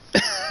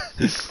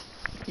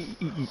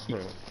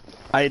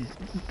 I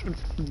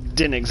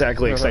didn't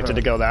exactly expect it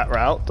to go that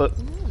route, but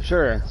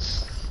sure.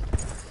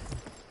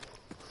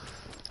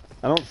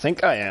 I don't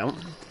think I am.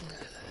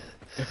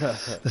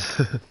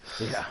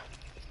 Yeah.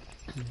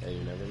 Hey,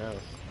 you never know.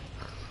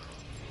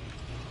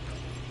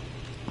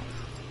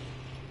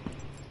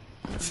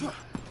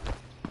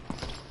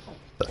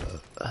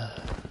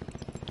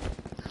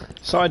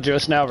 So I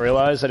just now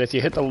realized that if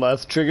you hit the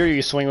left trigger,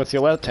 you swing with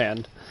your left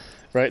hand.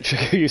 Right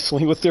trigger, you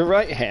swing with your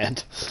right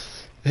hand.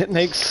 It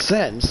makes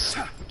sense.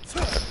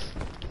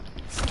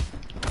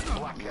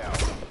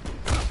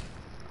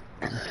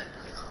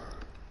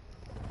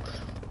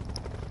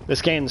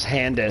 This game's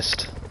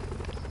handist.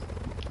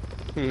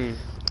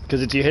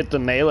 Because if you hit the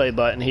melee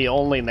button, he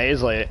only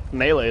melees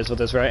with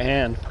his right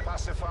hand.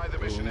 Classify the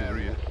mission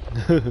area.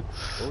 Where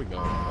are we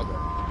going?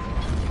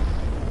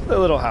 Okay. The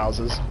little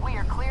houses. We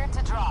are cleared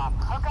to drop.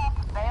 Hook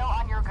up, bail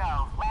on your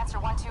go. Lancer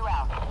 1-2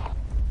 out.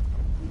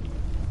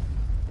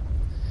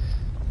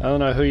 I don't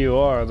know who you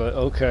are, but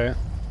okay.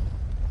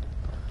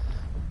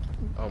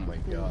 Oh my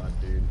god,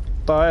 dude.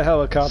 Bye,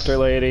 helicopter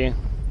lady.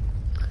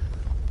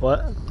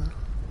 What?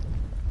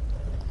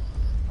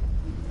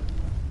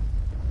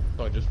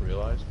 So I just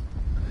realized,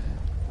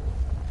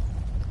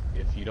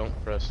 if you don't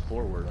press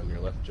forward on your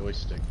left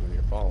joystick when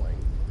you're falling,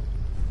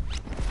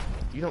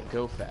 you don't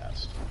go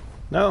fast.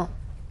 No.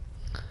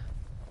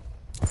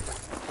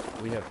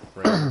 We have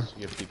friends.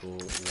 You have people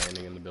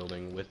landing in the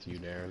building with you,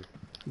 Darren.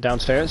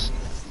 Downstairs?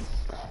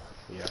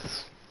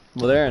 Yes.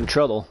 Well, they're in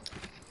trouble.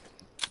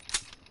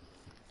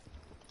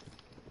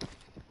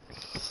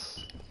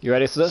 You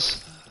ready for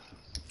this?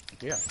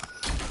 Yeah.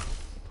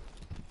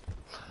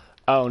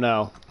 Oh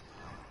no.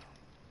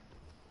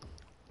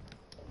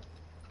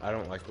 I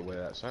don't like the way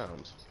that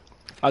sounds.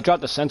 I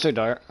dropped the sensor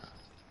dart.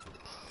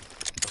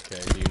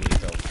 Okay, do you need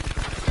help?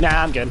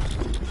 Nah, I'm good.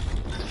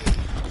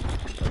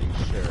 Are you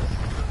sure?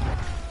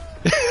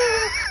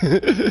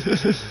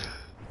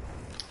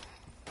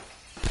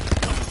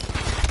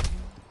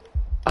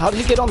 How did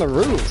he get on the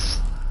roof?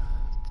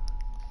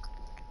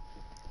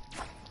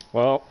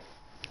 Well,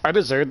 I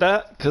deserved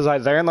that, because I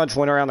very much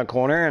went around the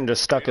corner and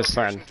just stuck his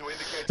friend.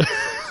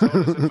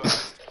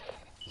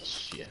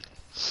 Shit.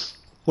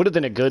 Would have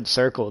been a good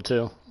circle,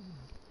 too.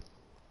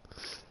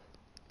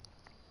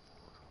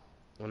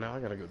 Well, now I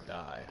gotta go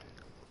die.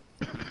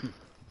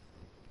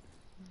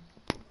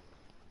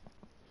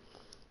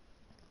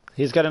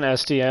 He's got an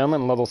SDM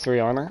and level 3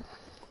 armor.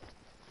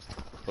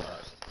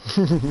 But,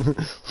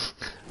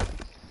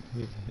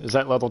 Is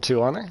that level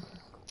 2 armor?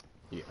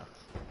 yeah.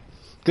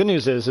 Good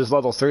news is his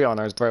level 3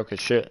 armor is broke as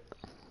shit.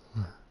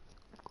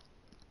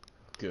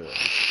 Good.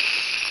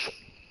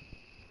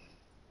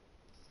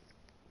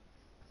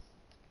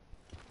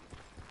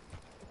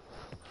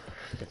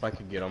 If I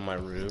could get on my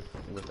roof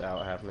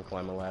without having to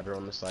climb a ladder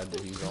on the side that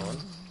he's on.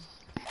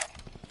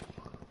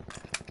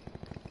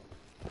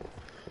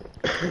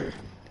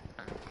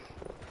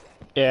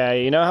 Yeah,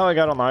 you know how I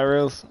got on my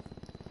roof?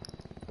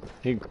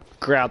 He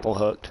grapple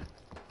hooked.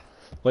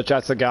 Which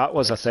I forgot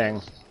was a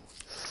thing.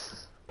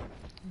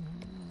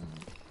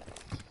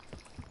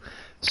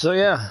 So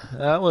yeah,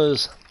 that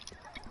was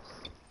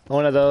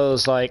one of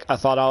those, like, I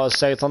thought I was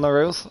safe on the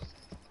roof.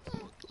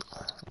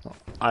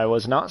 I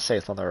was not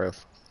safe on the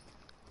roof.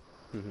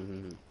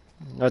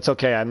 That's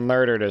okay, I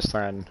murdered his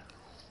friend.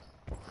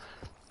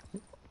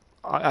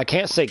 I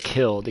can't say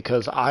killed,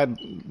 because I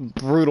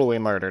brutally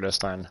murdered his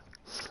friend.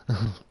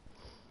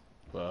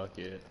 Fuck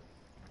it.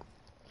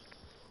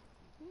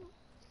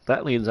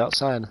 That leads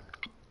outside.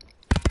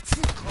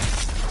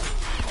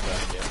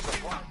 Fuck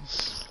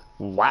it.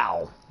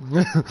 Wow.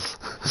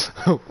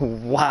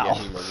 Wow. Yeah,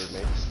 he murdered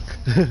me.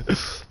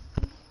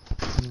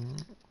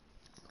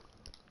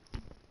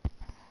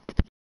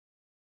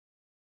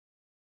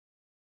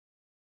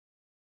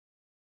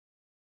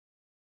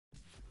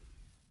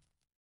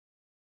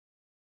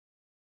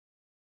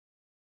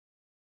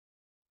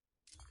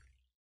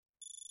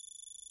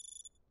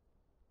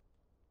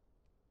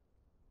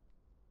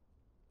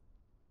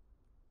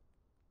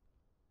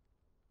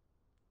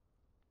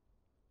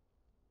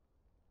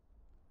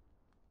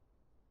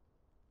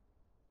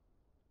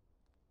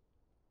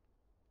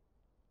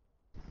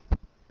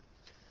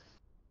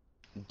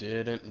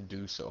 Didn't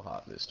do so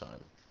hot this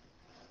time.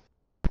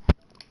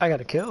 I got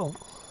a kill.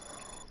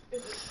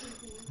 It's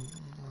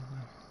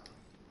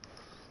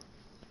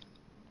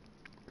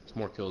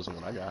more kills than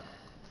what I got.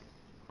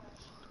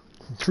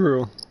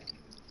 True.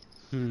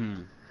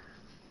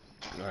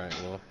 Alright,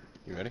 well,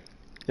 you ready?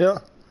 Yeah.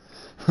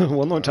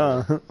 One more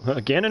time.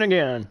 Again and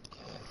again.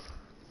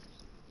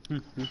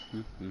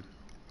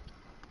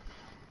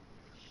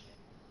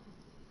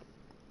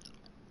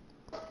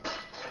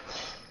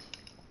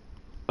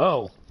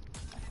 Oh.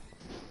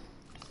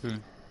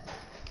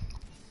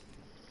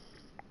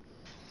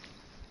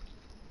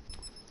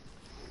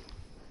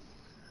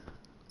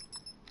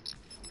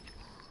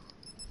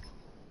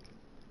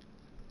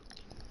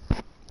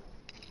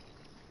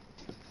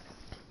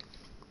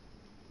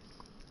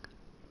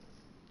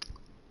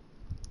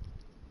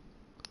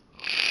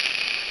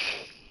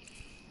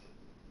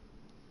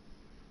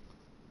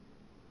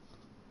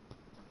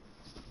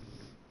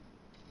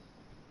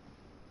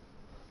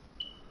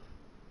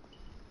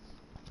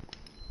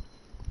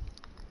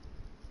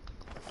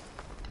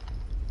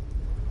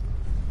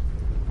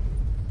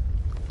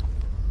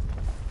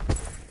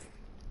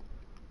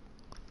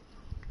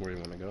 Where do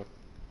you want to go?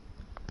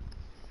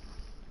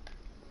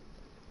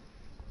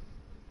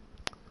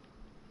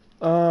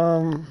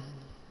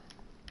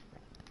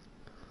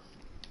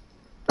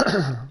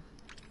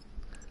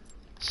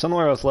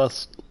 Somewhere with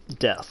less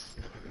death.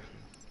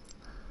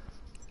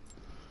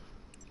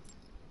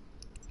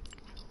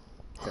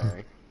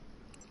 Okay.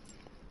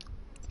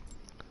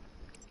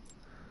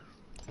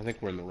 I think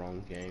we're in the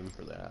wrong game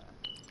for that.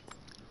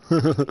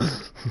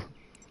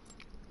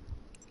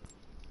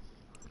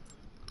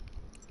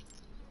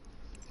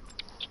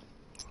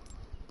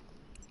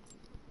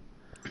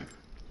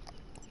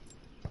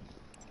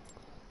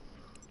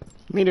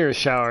 Meteor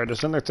shower,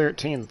 December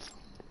 13th.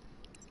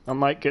 I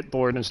might get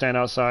bored and stand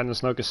outside and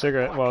smoke a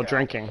cigarette while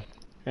drinking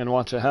and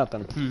watch it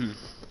happen.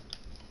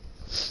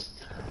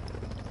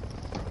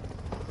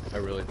 I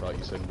really thought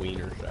you said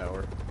wiener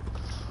shower.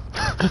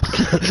 I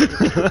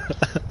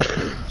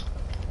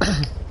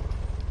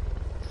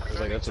was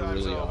like, that's a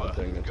really odd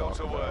thing to talk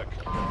about.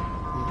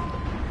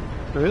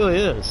 It really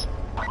is.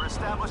 We're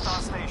established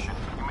on station.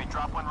 You may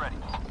drop when ready.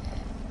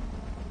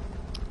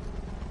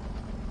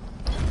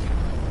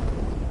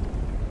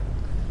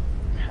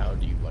 How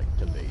do you like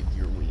to bathe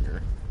your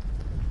wiener?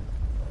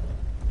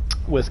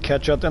 With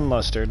ketchup and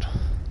mustard.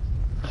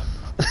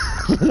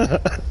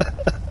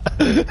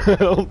 I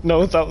don't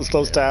know if that was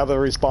supposed to have a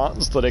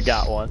response, but it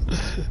got one.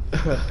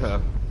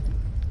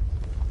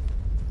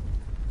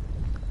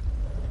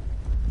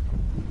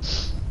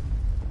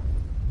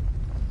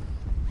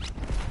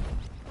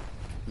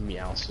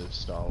 Meowsive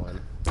Stalin.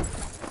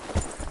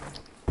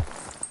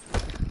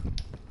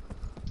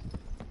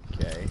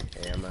 Okay,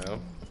 ammo.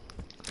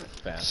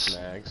 Fast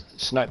mags.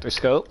 Sniper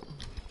scope.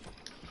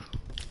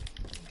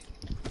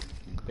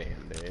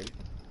 Band-aid.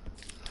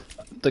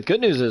 The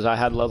good news is I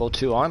had level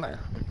 2 armor.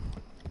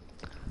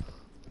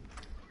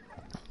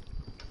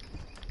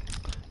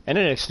 And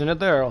an extended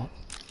barrel.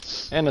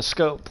 And a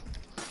scope.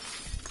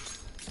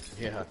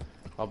 Yeah,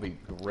 I'll be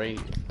great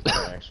if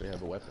I actually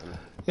have a weapon.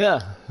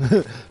 Yeah,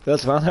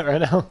 that's about it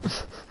right now.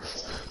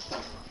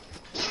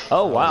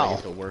 Oh, wow.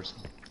 It's the worst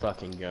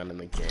fucking gun in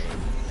the game.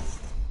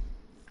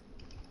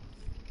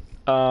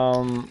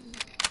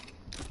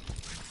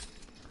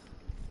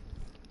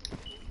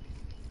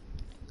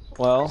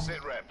 Well,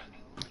 Sit rep.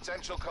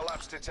 Potential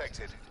collapse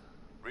detected.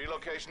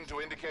 Relocation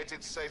to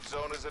indicated safe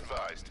zone is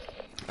advised.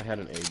 I had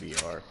an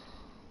ABR.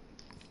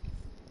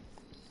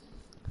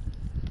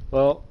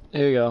 well,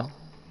 here you go.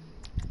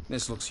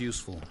 This looks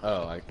useful.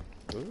 Oh,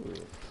 ooh.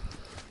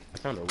 I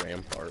found a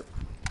rampart.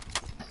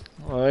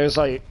 Well, there's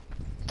like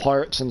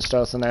parts and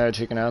stuff in there that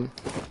you can add.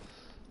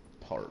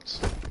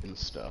 Parts and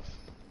stuff.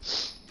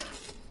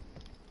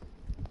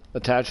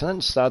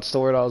 Attachments, that's the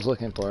word I was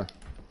looking for.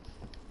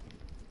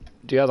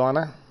 Do you have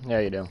armor? Yeah,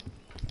 you do.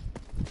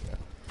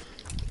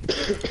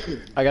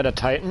 I got a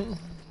Titan.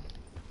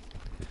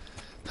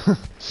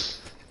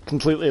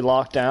 Completely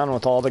locked down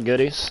with all the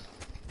goodies.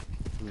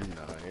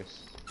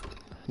 Nice.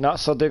 Not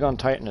so big on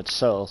Titan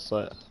itself,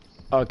 but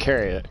I'll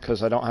carry it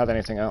because I don't have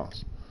anything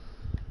else.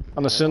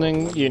 I'm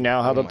assuming you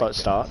now have a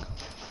buttstock.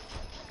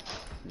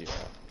 Yeah.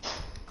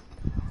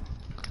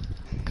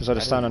 Because I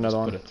just found another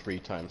Put one. a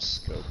 3x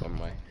scope on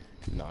my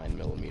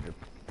 9mm.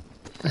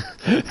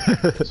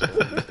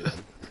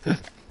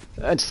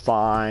 That's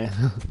fine.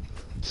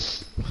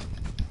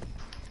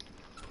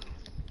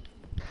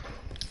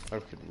 I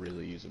could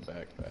really use a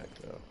backpack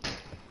though.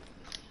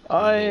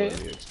 I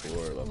The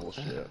Explorer level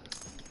shit.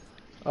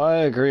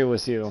 agree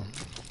with you.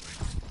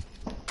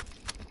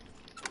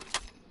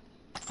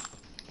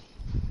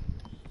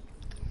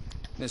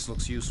 This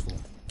looks useful.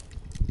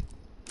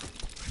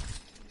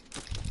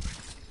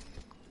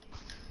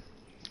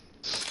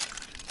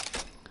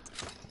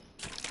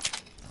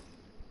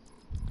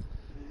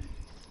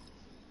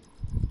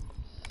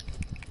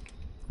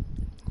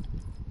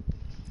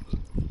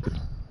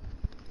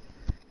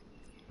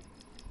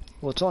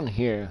 What's on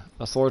here?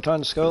 A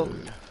Thorton scope?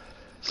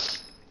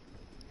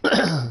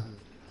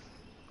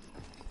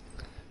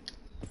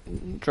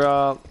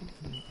 Drop.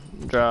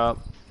 Drop.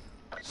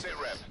 Sit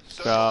rep.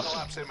 Drop. Circle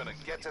collapse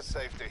imminent. Get to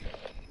safety.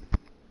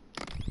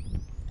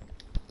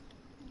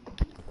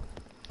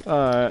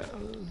 Alright.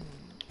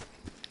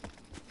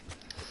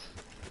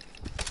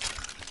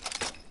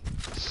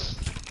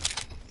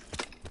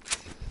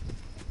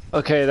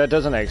 Okay, that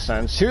doesn't make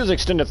sense. Here's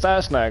extended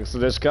fast mags to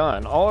this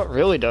gun. All it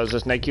really does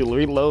is make you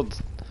reload.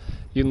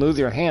 You move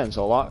your hands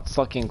a lot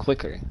fucking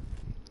quicker.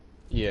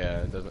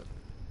 Yeah, it doesn't.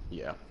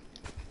 Yeah.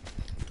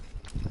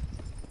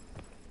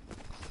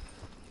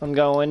 I'm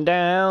going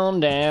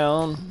down,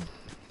 down.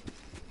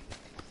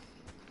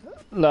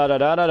 La da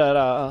da da da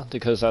da.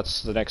 Because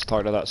that's the next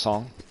part of that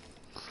song.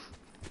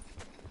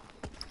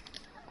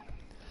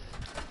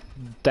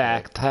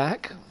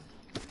 Backpack.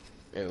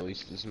 At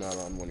least it's not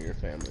on one of your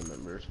family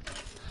members.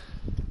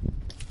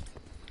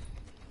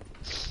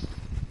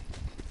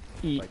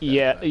 Like that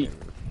Yeah. fucking-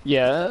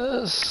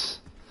 Yes.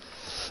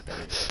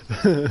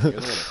 You're the one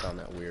that found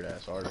that weird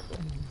ass article.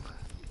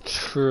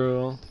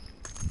 True.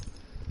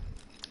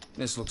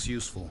 This looks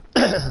useful.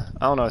 I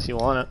don't know if you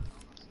want it.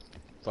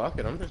 Fuck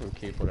it, I'm just gonna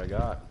keep what I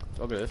got.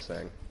 Look at this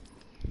thing.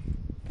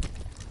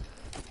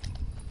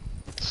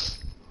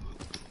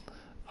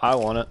 I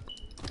want it.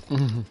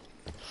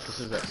 This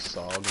is that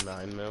SOG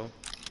 9mm.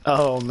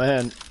 Oh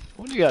man.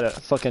 What do you got it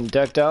fucking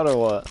decked out or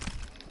what?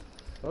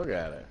 Look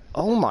at it.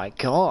 Oh my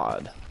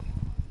god.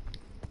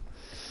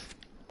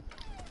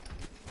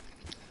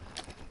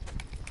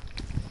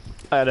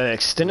 I had an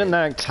extended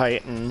mag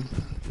Titan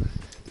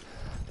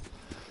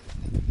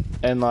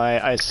and my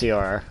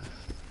ICR.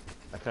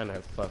 I kind of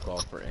have fuck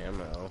all for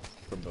ammo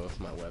for both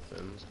my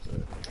weapons,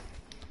 but...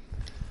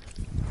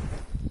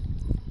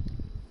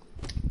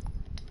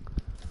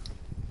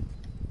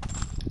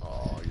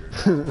 Oh,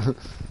 you're...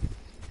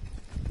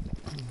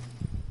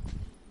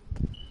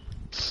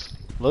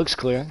 Looks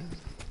clear.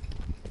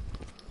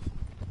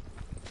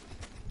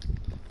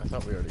 I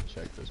thought we already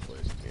checked this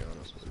place, to be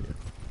honest with you.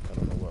 I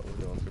don't know what was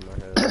going through my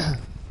head.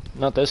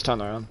 Not this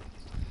time around.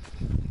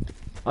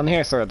 I'm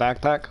here for a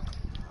backpack.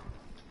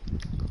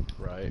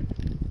 Right.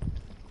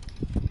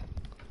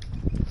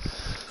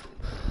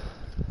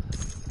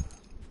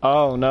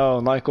 Oh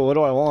no, Michael, what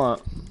do I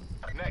want?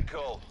 Net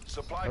call.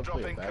 Supply drop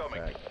Hopefully a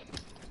incoming. backpack.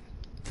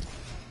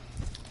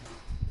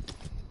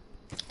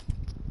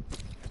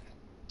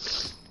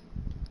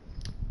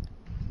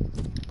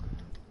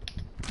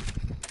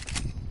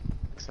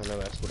 I know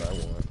that's what I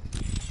want.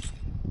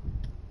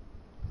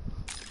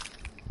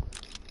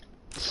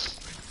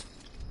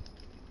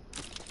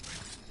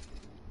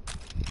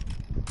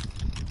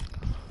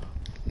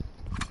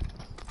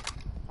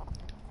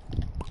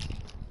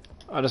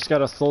 I just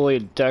got a fully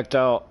decked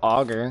out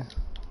auger.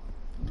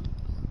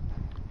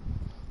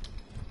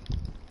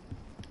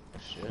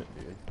 Shit,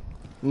 dude.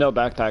 No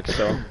backpack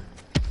still. Me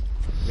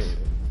either.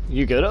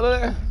 You good over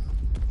there?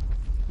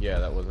 Yeah,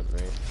 that wasn't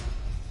me.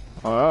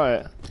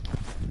 Alright.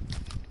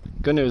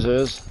 Good news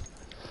is,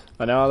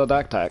 I now have a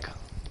backpack.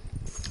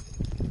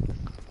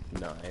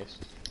 Nice.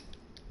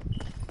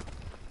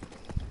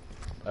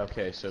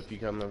 Okay, so if you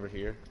come over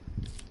here...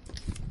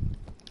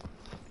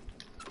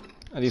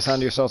 Have you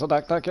found yourself a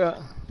backpack yet?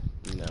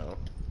 No.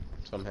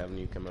 So I'm having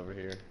you come over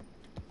here.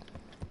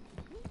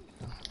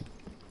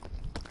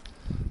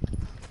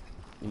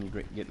 And you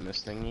get in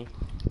this thingy.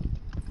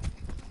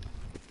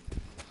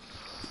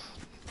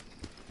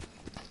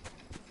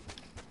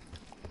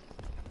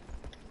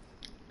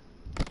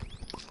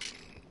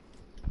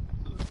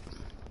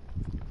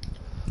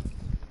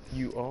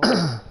 You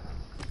are.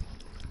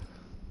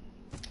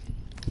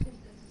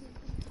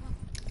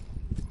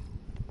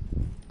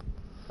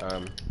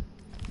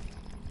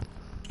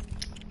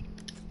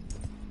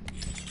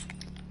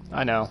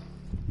 I know.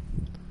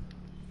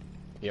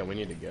 Yeah, we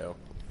need to go.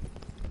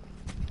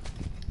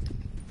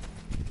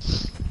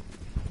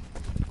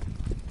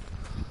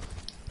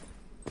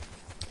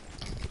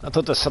 I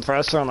put the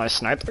suppressor on my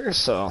sniper,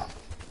 so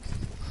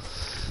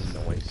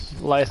Noise.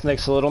 life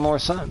makes a little more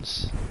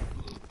sense.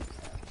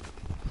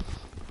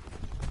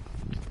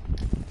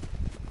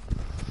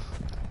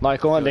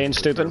 Michael, I'm being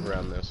stupid.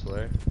 Around this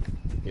way.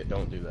 Yeah,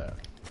 don't do that.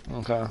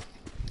 Okay.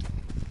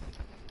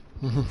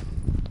 I'm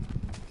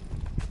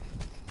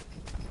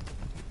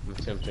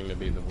attempting to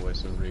be the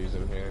voice of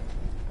reason here.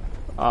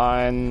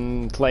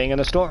 I'm playing in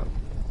a storm.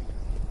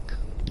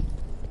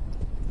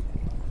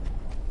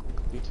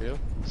 Me too.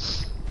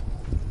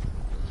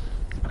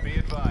 Be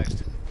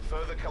advised.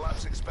 Further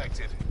collapse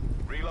expected.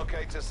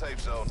 Relocate to safe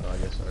zone. Oh, I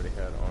guess I already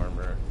had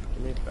armor.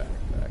 Give me a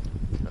backpack.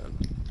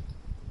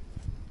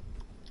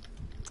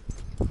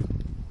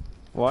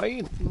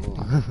 Why?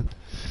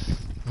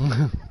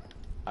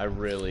 I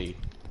really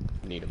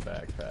need a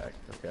backpack,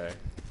 okay?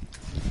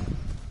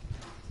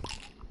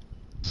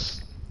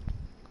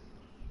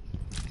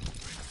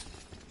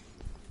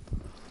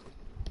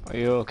 Are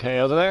you okay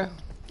over there?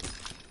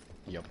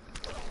 Yep.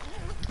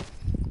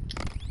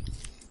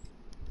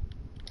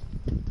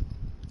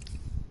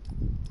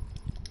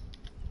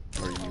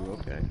 Are you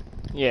okay?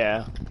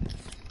 Yeah.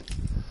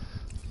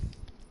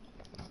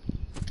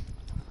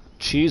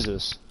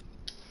 Jesus.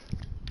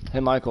 Hey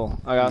Michael,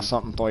 I got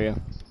something for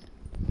you.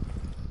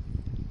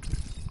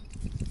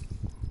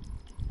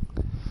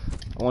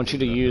 I want you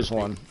to use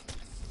one.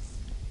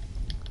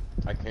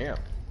 I can't.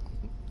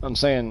 I'm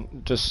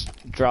saying, just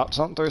drop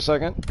something for a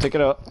second, pick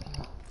it up,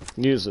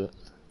 use it.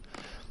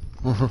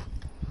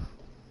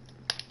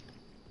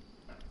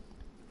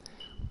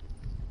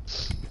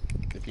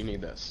 you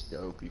need that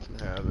scope, you can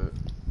have it.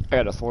 I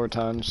got it 4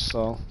 times,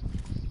 so.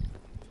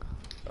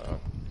 I'm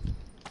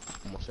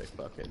gonna say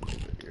fuck it,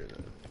 leave it here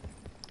then.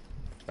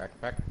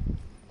 Backpack.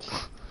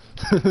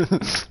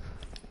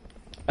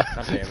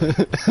 God damn it.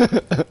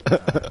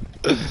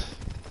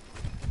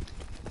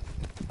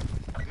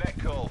 Net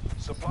call.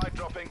 Supply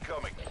drop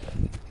incoming.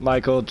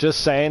 Michael,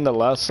 just saying the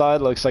left side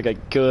looks like a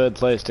good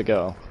place to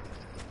go.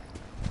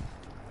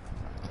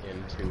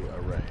 Into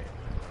array.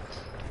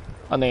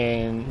 I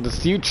mean, the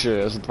future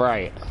is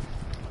bright.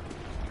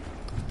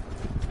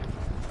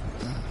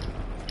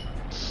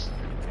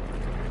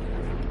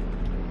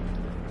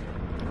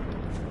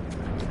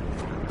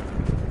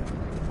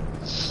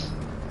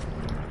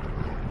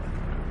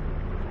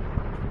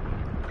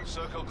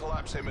 Circle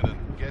collapse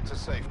imminent. Get to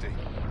safety.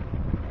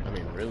 I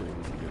mean, really,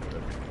 we can do whatever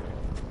we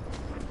want.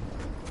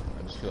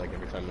 I just feel like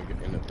every time we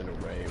end up in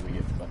array, we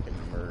get fucking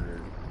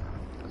murdered.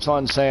 So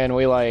I'm saying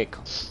we like.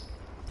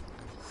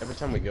 Every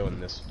time we go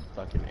in this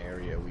fucking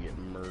area, we get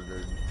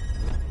murdered.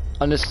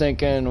 I'm just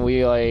thinking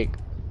we like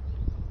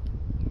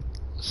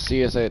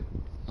see if it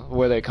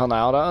where they come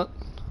out at.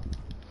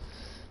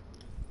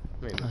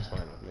 I mean, that's fine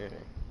with me.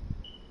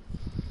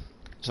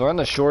 So we're in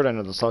the short end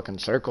of the fucking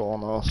circle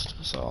almost.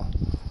 So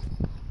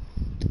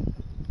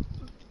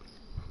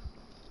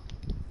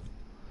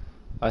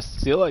I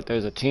feel like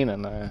there's a team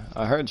in there.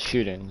 I heard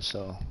shooting,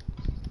 so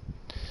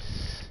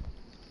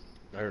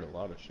I heard a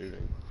lot of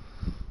shooting.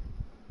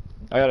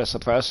 I got a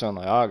suppressor on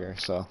the auger,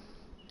 so.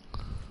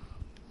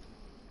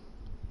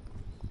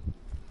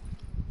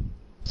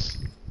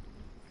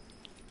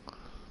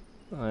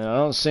 I mean, I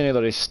don't see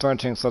anybody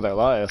sprinting for their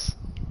life.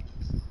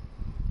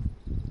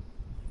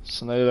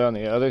 So maybe they're on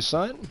the other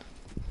side?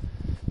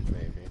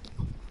 Maybe.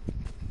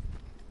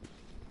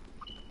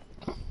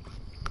 I'm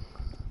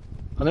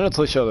gonna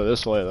push over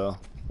this way though.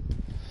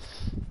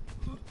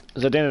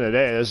 Because at the end of the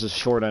day, this is the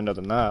short end of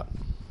the map.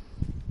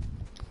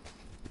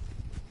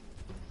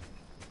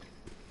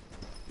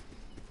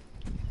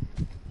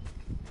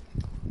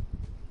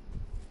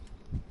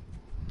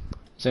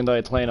 Is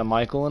anybody playing a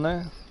Michael in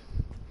there?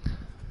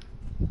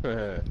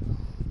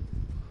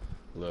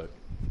 Look,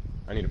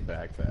 I need a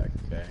backpack,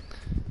 okay?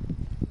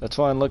 That's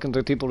why I'm looking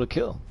for people to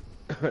kill.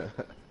 I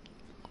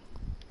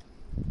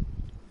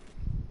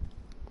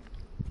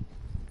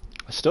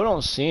still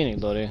don't see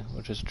anybody,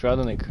 which is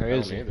driving me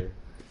crazy. I don't either.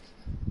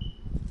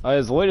 I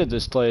avoided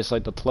this place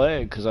like the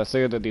plague because I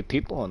figured there'd be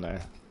people in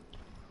there.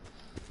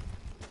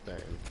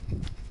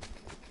 Same.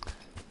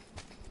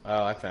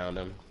 Oh, I found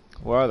them.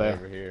 Where are they?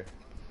 Over here.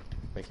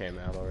 They came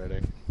out already.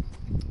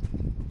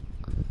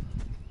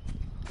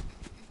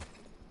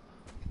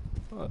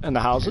 In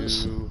the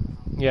houses?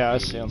 Yeah, I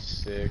see them.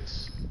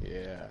 6.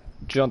 Yeah.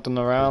 Jumping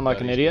around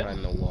like an idiot.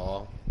 Behind the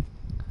wall.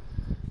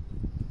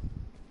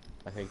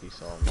 I think he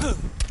saw me.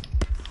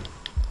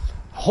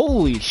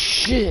 Holy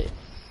shit!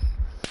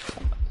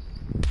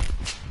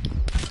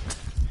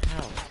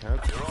 Ow,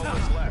 cunt. You're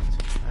almost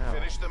left. Ow.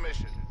 Finish the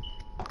mission.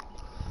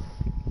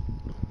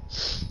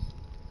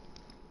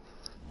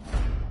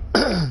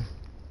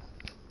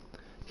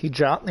 He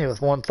dropped me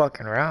with one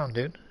fucking round,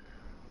 dude.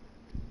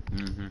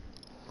 Mm-hmm.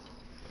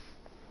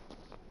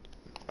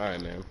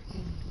 Alright, man.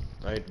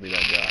 I hate to be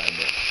that guy,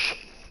 but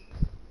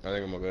I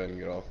think I'm gonna go ahead and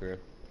get off here.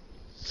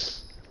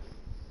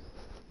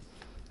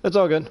 It's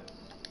all good.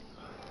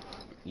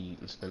 Eat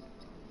and stuff.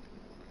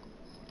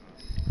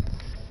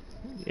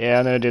 Yeah,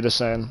 I'm gonna do the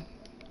same.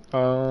 I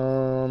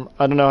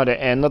don't know how to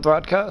end the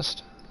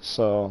broadcast,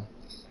 so.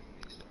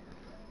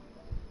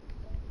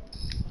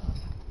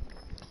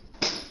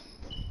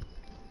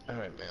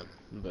 Alright, man.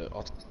 But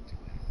I'll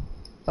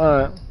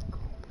Alright.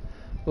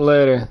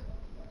 Later.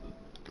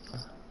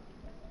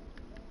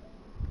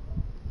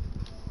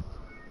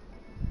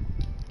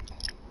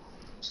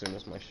 as soon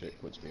as my shit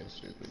quits being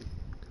stupid.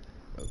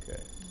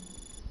 Okay.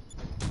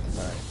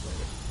 Alright,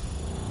 later.